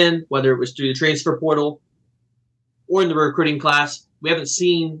guys come in, whether it was through the transfer portal or in the recruiting class. We haven't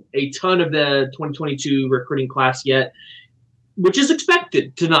seen a ton of the 2022 recruiting class yet, which is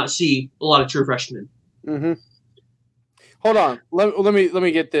expected to not see a lot of true freshmen. Mm-hmm. Hold on. Let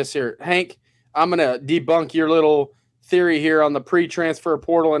me get this here. Hank, I'm going to debunk your little theory here on the pre-transfer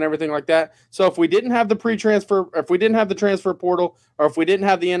portal and everything like that. So if we didn't have the transfer portal, or if we didn't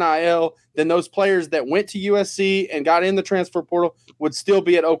have the NIL, then those players that went to USC and got in the transfer portal would still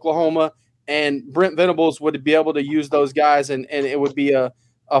be at Oklahoma, and Brent Venables would be able to use those guys, and it would be a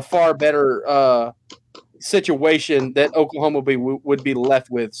far better situation that Oklahoma would be left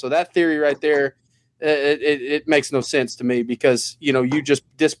with. So that theory right there, it makes no sense to me, because you just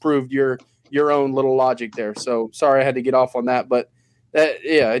disproved your own little logic there. So sorry I had to get off on that, but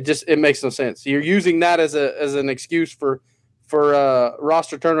it makes no sense. You're using that as an excuse for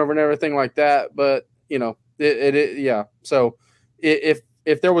roster turnover and everything like that. But So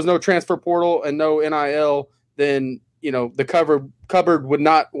if there was no transfer portal and no NIL, then the cupboard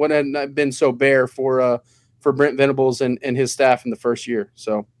wouldn't have been so bare for Brent Venables and his staff in the first year.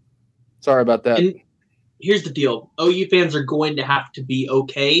 So sorry about that. here's the deal. OU fans are going to have to be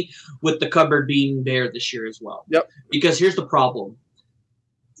okay with the cupboard being bare this year as well. Yep. Because here's the problem.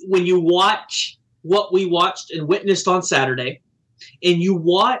 When you watch what we watched and witnessed on Saturday, and you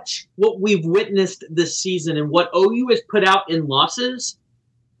watch what we've witnessed this season and what OU has put out in losses,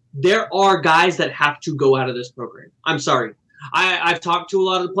 there are guys that have to go out of this program. I'm sorry. I've talked to a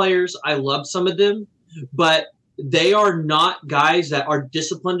lot of the players. I love some of them, but they are not guys that are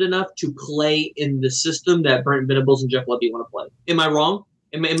disciplined enough to play in the system that Brent Venables and Jeff Lebby want to play. Am I wrong?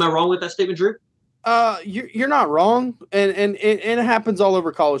 Am I wrong with that statement, Drew? You're not wrong, and it happens all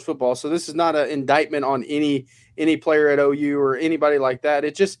over college football. So this is not an indictment on any player at OU or anybody like that.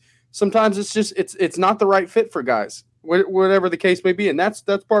 It just sometimes it's not the right fit for guys, whatever the case may be, and that's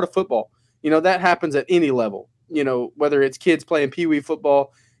part of football. That happens at any level. Whether it's kids playing pee wee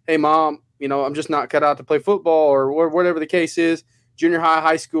football. Hey, mom, I'm just not cut out to play football, or whatever the case is. Junior high,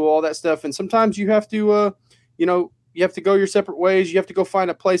 high school, all that stuff, and sometimes you have to, you have to go your separate ways. You have to go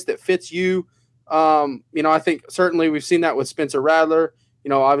find a place that fits you. I think certainly we've seen that with Spencer Rattler.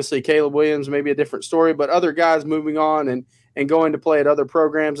 Obviously Caleb Williams, maybe a different story, but other guys moving on and going to play at other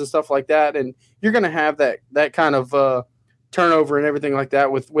programs and stuff like that. And you're going to have that kind of turnover and everything like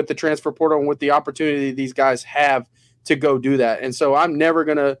that with the transfer portal and with the opportunity these guys have to go do that. And so I'm never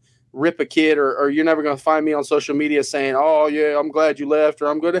going to rip a kid or you're never going to find me on social media saying, oh, yeah, I'm glad you left or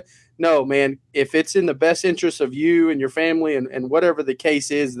I'm good. No, man, if it's in the best interest of you and your family and whatever the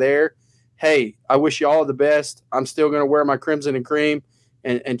case is there, hey, I wish you all the best. I'm still going to wear my crimson and cream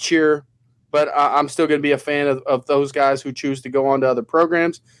and cheer, but I'm still going to be a fan of those guys who choose to go on to other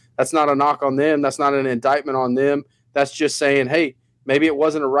programs. That's not a knock on them. That's not an indictment on them. That's just saying, hey, maybe it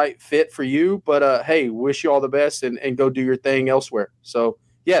wasn't a right fit for you, but hey, wish you all the best and go do your thing elsewhere. So,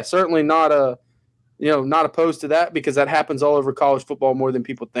 yeah, certainly not not opposed to that because that happens all over college football more than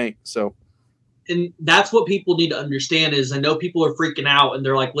people think. So. And that's what people need to understand is I know people are freaking out and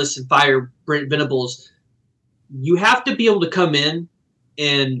they're like, listen, fire Brent Venables. You have to be able to come in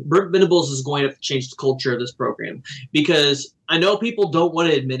and Brent Venables is going to have to change the culture of this program because I know people don't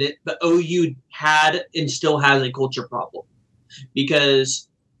want to admit it, but OU had and still has a culture problem because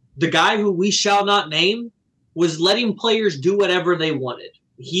the guy who we shall not name was letting players do whatever they wanted.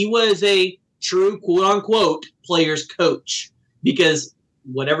 He was a true quote unquote players coach because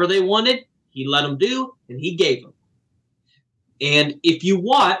whatever they wanted, he let them do, and he gave them. And if you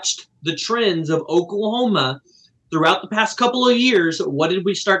watched the trends of Oklahoma throughout the past couple of years, what did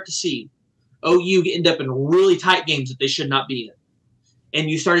we start to see? OU end up in really tight games that they should not be in. And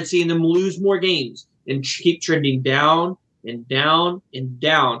you started seeing them lose more games and keep trending down and down and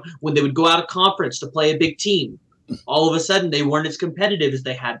down. When they would go out of conference to play a big team, all of a sudden they weren't as competitive as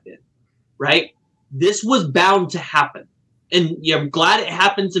they had been, right? This was bound to happen. And yeah, I'm glad it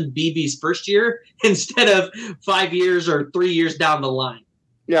happens in BV's first year instead of 5 years or 3 years down the line.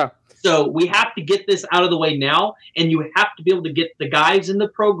 Yeah. So we have to get this out of the way now, and you have to be able to get the guys in the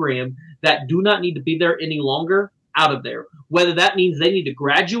program that do not need to be there any longer out of there, whether that means they need to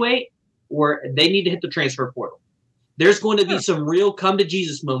graduate or they need to hit the transfer portal. There's going to be some real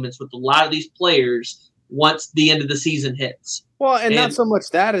come-to-Jesus moments with a lot of these players once the end of the season hits. Well, and not so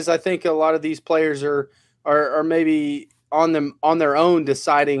much that as I think a lot of these players are maybe – on their own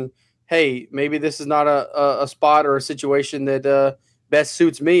deciding, hey, maybe this is not a spot or a situation that best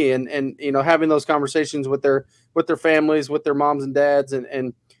suits me, and having those conversations with their families, with their moms and dads,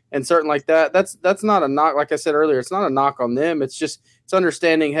 and certain like that. That's not a knock. Like I said earlier, it's not a knock on them. It's just it's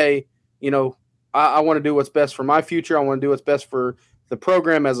understanding. Hey, I want to do what's best for my future. I want to do what's best for the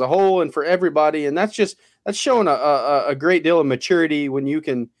program as a whole and for everybody. And that's showing a great deal of maturity when you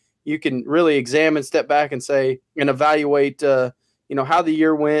can really examine, step back and say, and evaluate, how the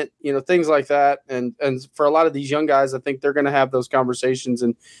year went, things like that. And for a lot of these young guys, I think they're going to have those conversations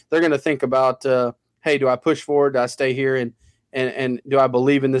and they're going to think about, hey, do I push forward? Do I stay here? And do I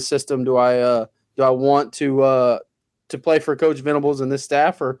believe in this system? Do I want to play for Coach Venables and this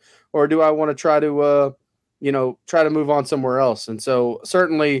staff or do I want to try to move on somewhere else? And so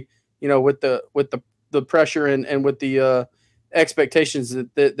certainly, with the pressure and with the, expectations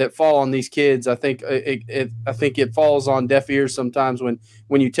that fall on these kids, I think it falls on deaf ears sometimes when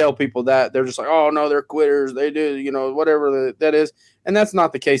you tell people that they're just like, oh no, they're quitters, they do whatever that is, and that's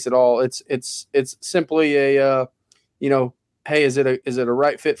not the case at all. It's simply a hey, is it a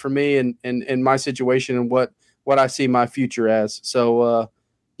right fit for me and my situation and what I see my future as. So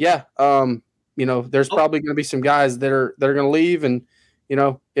there's probably going to be some guys that are going to leave, and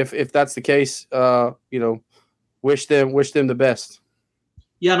if that's the case, wish them the best.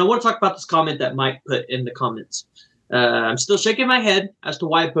 Yeah, and I want to talk about this comment that Mike put in the comments. I'm still shaking my head as to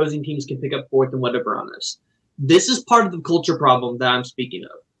why opposing teams can pick up fourth and whatever on us. This is part of the culture problem that I'm speaking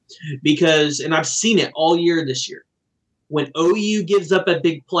of. Because, and I've seen it all year this year, when OU gives up a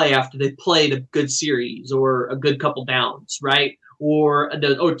big play after they played a good series or a good couple downs, right? Or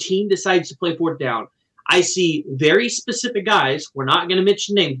team decides to play fourth down, I see very specific guys. We're not going to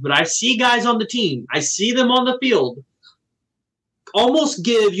mention names, but I see guys on the team. I see them on the field. Almost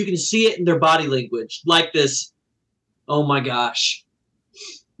you can see it in their body language, like this, oh my gosh,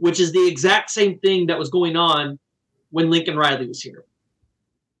 which is the exact same thing that was going on when Lincoln Riley was here.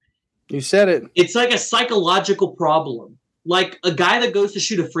 You said it. It's like a psychological problem. Like a guy that goes to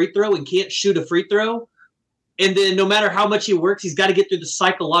shoot a free throw and can't shoot a free throw, and then no matter how much he works, he's got to get through the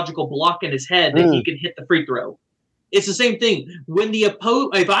psychological block in his head that he can hit the free throw. It's the same thing. When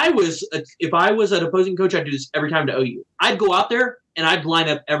if I was an opposing coach, I'd do this every time to OU. I'd go out there and I'd line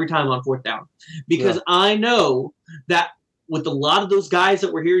up every time on fourth down because I know that with a lot of those guys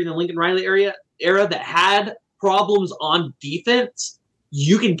that were here in the Lincoln Riley era that had problems on defense,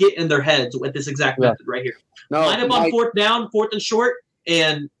 you can get in their heads with this exact method right here. Line up on fourth down, fourth and short,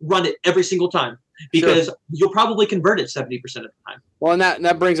 and run it every single time because you'll probably convert it 70% of the time. Well, and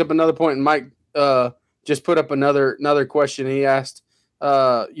that brings up another point. And Mike just put up another question. He asked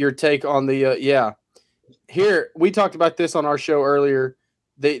your take on the Here we talked about this on our show earlier.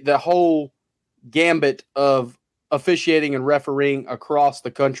 The whole gambit of officiating and refereeing across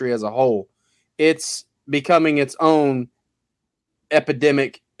the country as a whole. It's becoming its own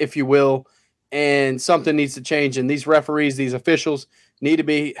epidemic, if you will, and something needs to change. And these referees, these officials need to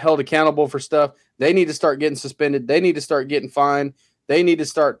be held accountable for stuff. They need to start getting suspended. They need to start getting fined. They need to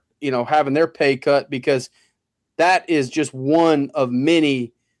start, having their pay cut because that is just one of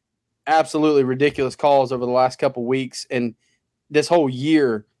many absolutely ridiculous calls over the last couple of weeks and this whole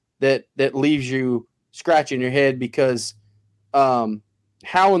year that leaves you scratching your head because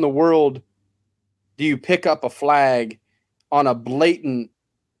how in the world do you pick up a flag on a blatant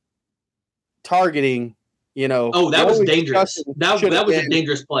targeting, that was dangerous. That was a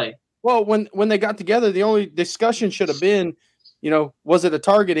dangerous play. Well, when they got together, the only discussion should have been, was it a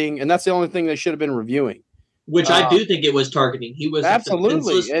targeting? And that's the only thing they should have been reviewing. Which I do think it was targeting. He was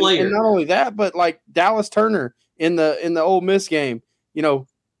absolutely a player. And not only that, but like Dallas Turner in the Ole Miss game,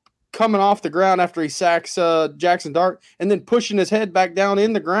 coming off the ground after he sacks Jackson Dart and then pushing his head back down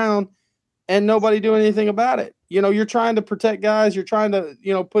in the ground and nobody doing anything about it. You're trying to protect guys. You're trying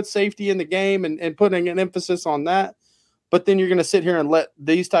to, put safety in the game and putting an emphasis on that. But then you're going to sit here and let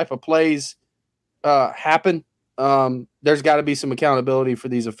these type of plays happen. There's got to be some accountability for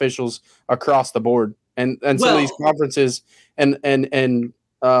these officials across the board. And some of these conferences and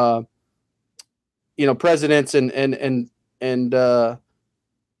presidents and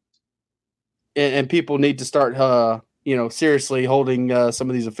people need to start seriously holding some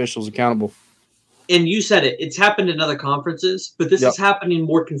of these officials accountable. And you said it. It's happened in other conferences, but this is happening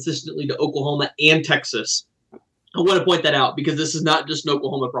more consistently to Oklahoma and Texas. I want to point that out because this is not just an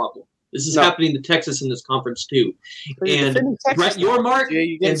Oklahoma problem. This is happening to Texas in this conference too. And Brett Yormark,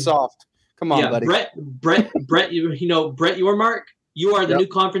 you get soft. Come on, buddy. Brett, Brett Yormark, you are the new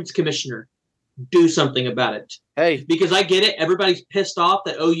conference commissioner. Do something about it. Hey, because I get it. Everybody's pissed off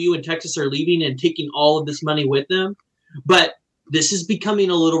that OU and Texas are leaving and taking all of this money with them, but this is becoming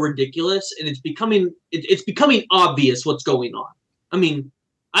a little ridiculous, and it's becoming obvious what's going on. I mean,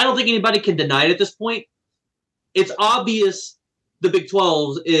 I don't think anybody can deny it at this point. It's obvious the Big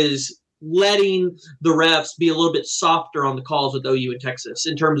 12 is letting the refs be a little bit softer on the calls with OU and Texas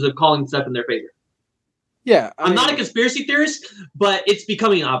in terms of calling stuff in their favor. Yeah. I'm not a conspiracy theorist, but it's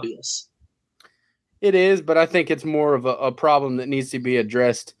becoming obvious. It is, but I think it's more of a problem that needs to be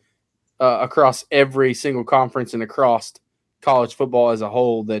addressed across every single conference and across college football as a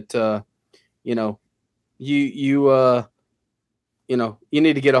whole. That you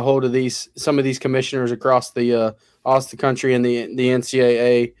need to get a hold of some of these commissioners across the country and the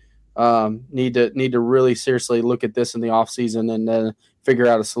NCAA need to really seriously look at this in the offseason and figure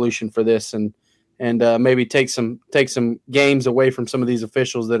out a solution for this and maybe take some games away from some of these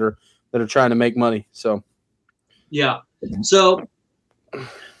officials that are trying to make money. So, yeah. So,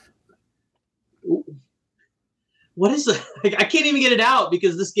 what is the? I can't even get it out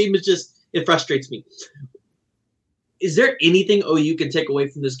because this game it frustrates me. Is there anything OU can take away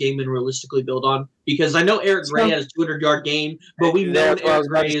from this game and realistically build on? Because I know Eric Gray has a 200-yard game, but we've known Eric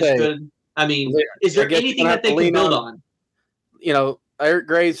Gray is good. I mean, is there anything that they can build on? Eric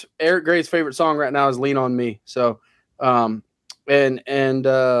Gray's favorite song right now is "Lean on Me." So, we're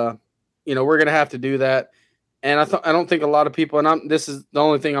gonna have to do that. And I don't think a lot of people. And this is the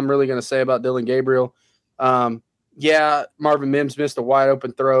only thing I'm really gonna say about Dylan Gabriel. yeah, Marvin Mims missed a wide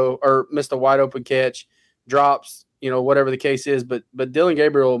open throw or missed a wide open catch, drops, whatever the case is. But Dylan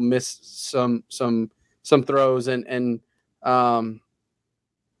Gabriel missed some throws and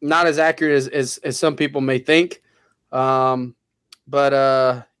not as accurate as some people may think. But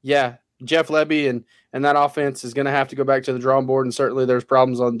yeah, Jeff Lebby and that offense is going to have to go back to the drawing board, and certainly there's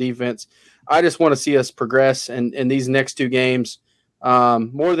problems on defense. I just want to see us progress in these next two games.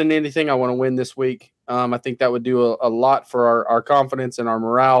 More than anything, I want to win this week. I think that would do a lot for our confidence and our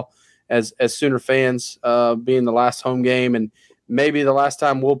morale as Sooner fans, being the last home game and maybe the last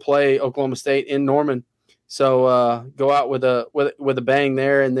time we'll play Oklahoma State in Norman. So go out with a bang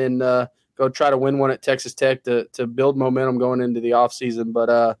there, and then go try to win one at Texas Tech to build momentum going into the offseason.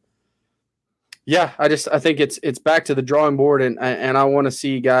 But yeah, I think it's back to the drawing board, and I want to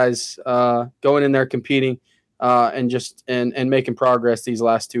see guys going in there competing and making progress these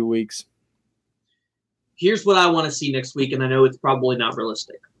last 2 weeks. Here's what I want to see next week, and I know it's probably not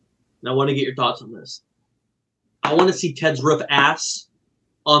realistic. And I want to get your thoughts on this. I want to see Ted's roof ass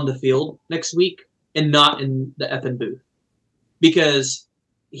on the field next week and not in the effing booth, because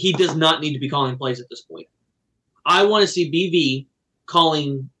he does not need to be calling plays at this point. I want to see BV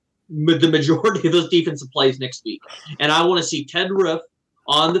calling the majority of those defensive plays next week, and I want to see Ted Roof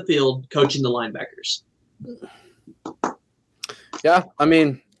on the field coaching the linebackers. Yeah, I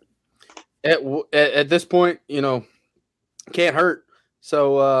mean, at this point, can't hurt.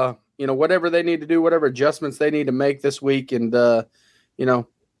 So whatever they need to do, whatever adjustments they need to make this week, and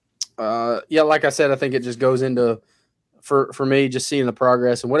yeah, like I said, I think it just goes into for me just seeing the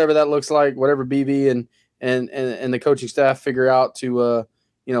progress and whatever that looks like, whatever BV and the coaching staff figure out to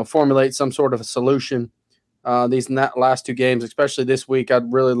formulate some sort of a solution. These last two games, especially this week,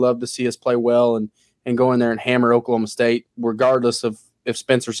 I'd really love to see us play well and go in there and hammer Oklahoma State, regardless of if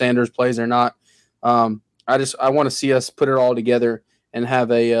Spencer Sanders plays or not. I want to see us put it all together and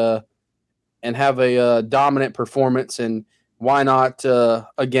have a dominant performance, and why not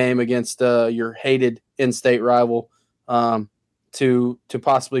a game against your hated in-state rival to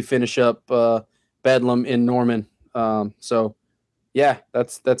possibly finish up Bedlam in Norman. So yeah,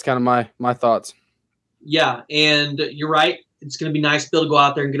 that's kind of my thoughts. Yeah, and you're right. It's going to be nice to be able to go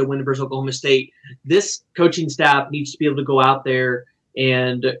out there and get a win versus Oklahoma State. This coaching staff needs to be able to go out there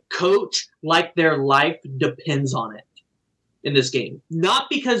and coach like their life depends on it in this game. Not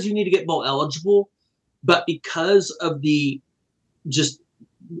because you need to get bowl eligible, but because of the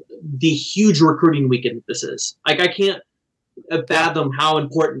huge recruiting weekend this is. Like, I can't fathom how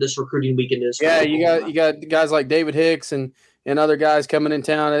important this recruiting weekend is. Yeah, you got guys like David Hicks and other guys coming in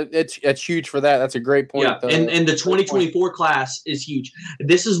town. It's huge for that. That's a great point. Yeah, and the 2024 class is huge.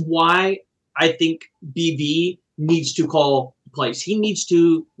 This is why I think BV needs to call plays. He needs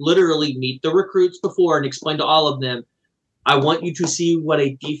to literally meet the recruits before and explain to all of them, I want you to see what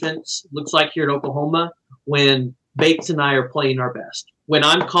a defense looks like here at Oklahoma when Bates and I are playing our best. When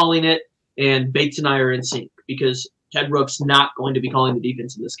I'm calling it and Bates and I are in sync, because Ted Rook's not going to be calling the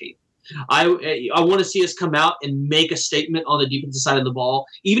defense in this game. I want to see us come out and make a statement on the defensive side of the ball,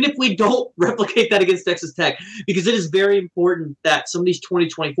 even if we don't replicate that against Texas Tech, because it is very important that some of these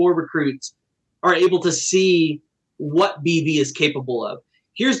 2024 recruits are able to see what BV is capable of.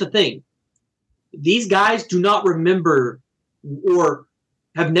 Here's the thing. These guys do not remember or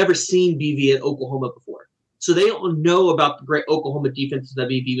have never seen BV at Oklahoma before. So they don't know about the great Oklahoma defense that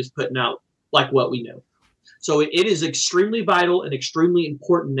BV was putting out like what we know. So it is extremely vital and extremely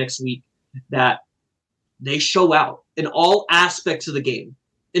important next week that they show out in all aspects of the game.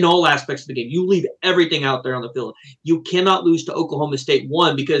 In all aspects of the game. You leave everything out there on the field. You cannot lose to Oklahoma State,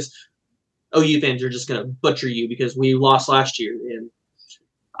 one, because OU fans are just going to butcher you because we lost last year. And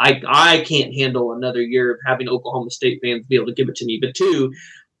I can't handle another year of having Oklahoma State fans be able to give it to me. But two,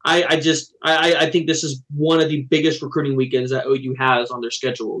 I think this is one of the biggest recruiting weekends that OU has on their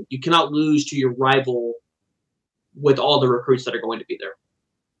schedule. You cannot lose to your rival with all the recruits that are going to be there.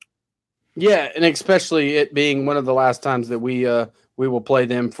 Yeah, and especially it being one of the last times that we will play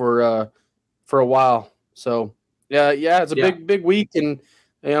them for a while. So yeah, it's a big week, and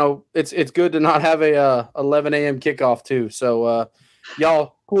it's good to not have a 11 a.m. kickoff too. So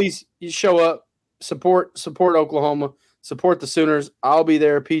y'all, please show up, support Oklahoma, support the Sooners. I'll be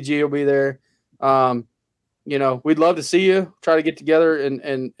there. PG will be there. We'd love to see you. Try to get together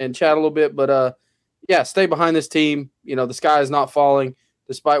and chat a little bit, but yeah, stay behind this team. The sky is not falling,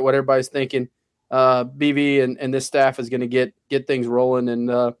 despite what everybody's thinking. BV and this staff is going to get things rolling,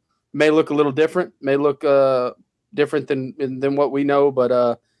 and may look a little different, may look different than what we know.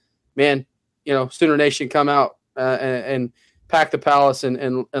 But man, Sooner Nation, come out and pack the palace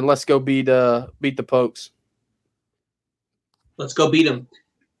and let's go beat the Pokes. Let's go beat them.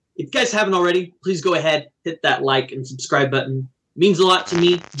 If you guys haven't already, please go ahead, hit that like and subscribe button. It means a lot to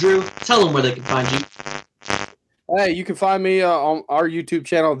me. Drew, tell them where they can find you. Hey, you can find me on our YouTube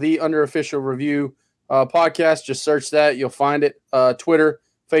channel, The Under Official Review Podcast. Just search that. You'll find it. Twitter,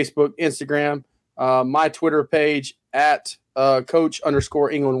 Facebook, Instagram. My Twitter page at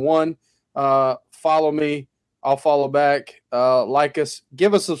Coach_England1. Follow me. I'll follow back. Like us.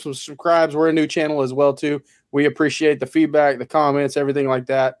 Give us some subscribes. We're a new channel as well, too. We appreciate the feedback, the comments, everything like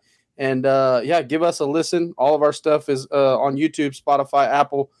that. And, give us a listen. All of our stuff is on YouTube, Spotify,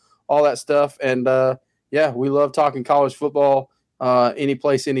 Apple, all that stuff. And, we love talking college football any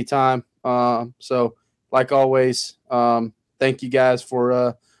place, anytime. So, like always, thank you guys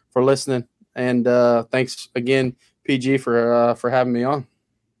for listening. And thanks again, PG, for having me on.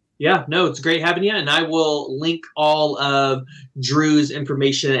 Yeah, no, it's great having you. And I will link all of Drew's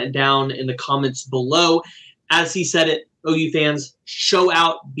information down in the comments below. As he said it, OU fans, show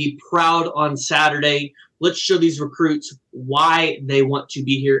out, be proud on Saturday. Let's show these recruits why they want to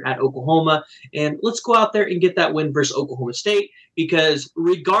be here at Oklahoma. And let's go out there and get that win versus Oklahoma State, because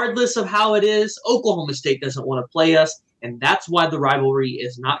regardless of how it is, Oklahoma State doesn't want to play us. And that's why the rivalry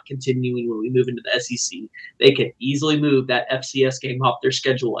is not continuing when we move into the SEC. They can easily move that FCS game off their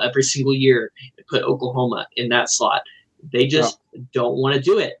schedule every single year and put Oklahoma in that slot. They just don't want to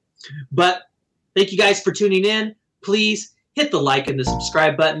do it. But thank you guys for tuning in. Please hit the like and the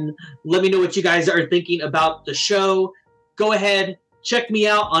subscribe button. Let me know what you guys are thinking about the show. Go ahead, check me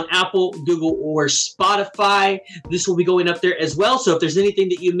out on Apple, Google, or Spotify. This will be going up there as well. So if there's anything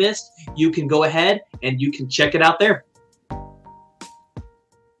that you missed, you can go ahead and you can check it out there.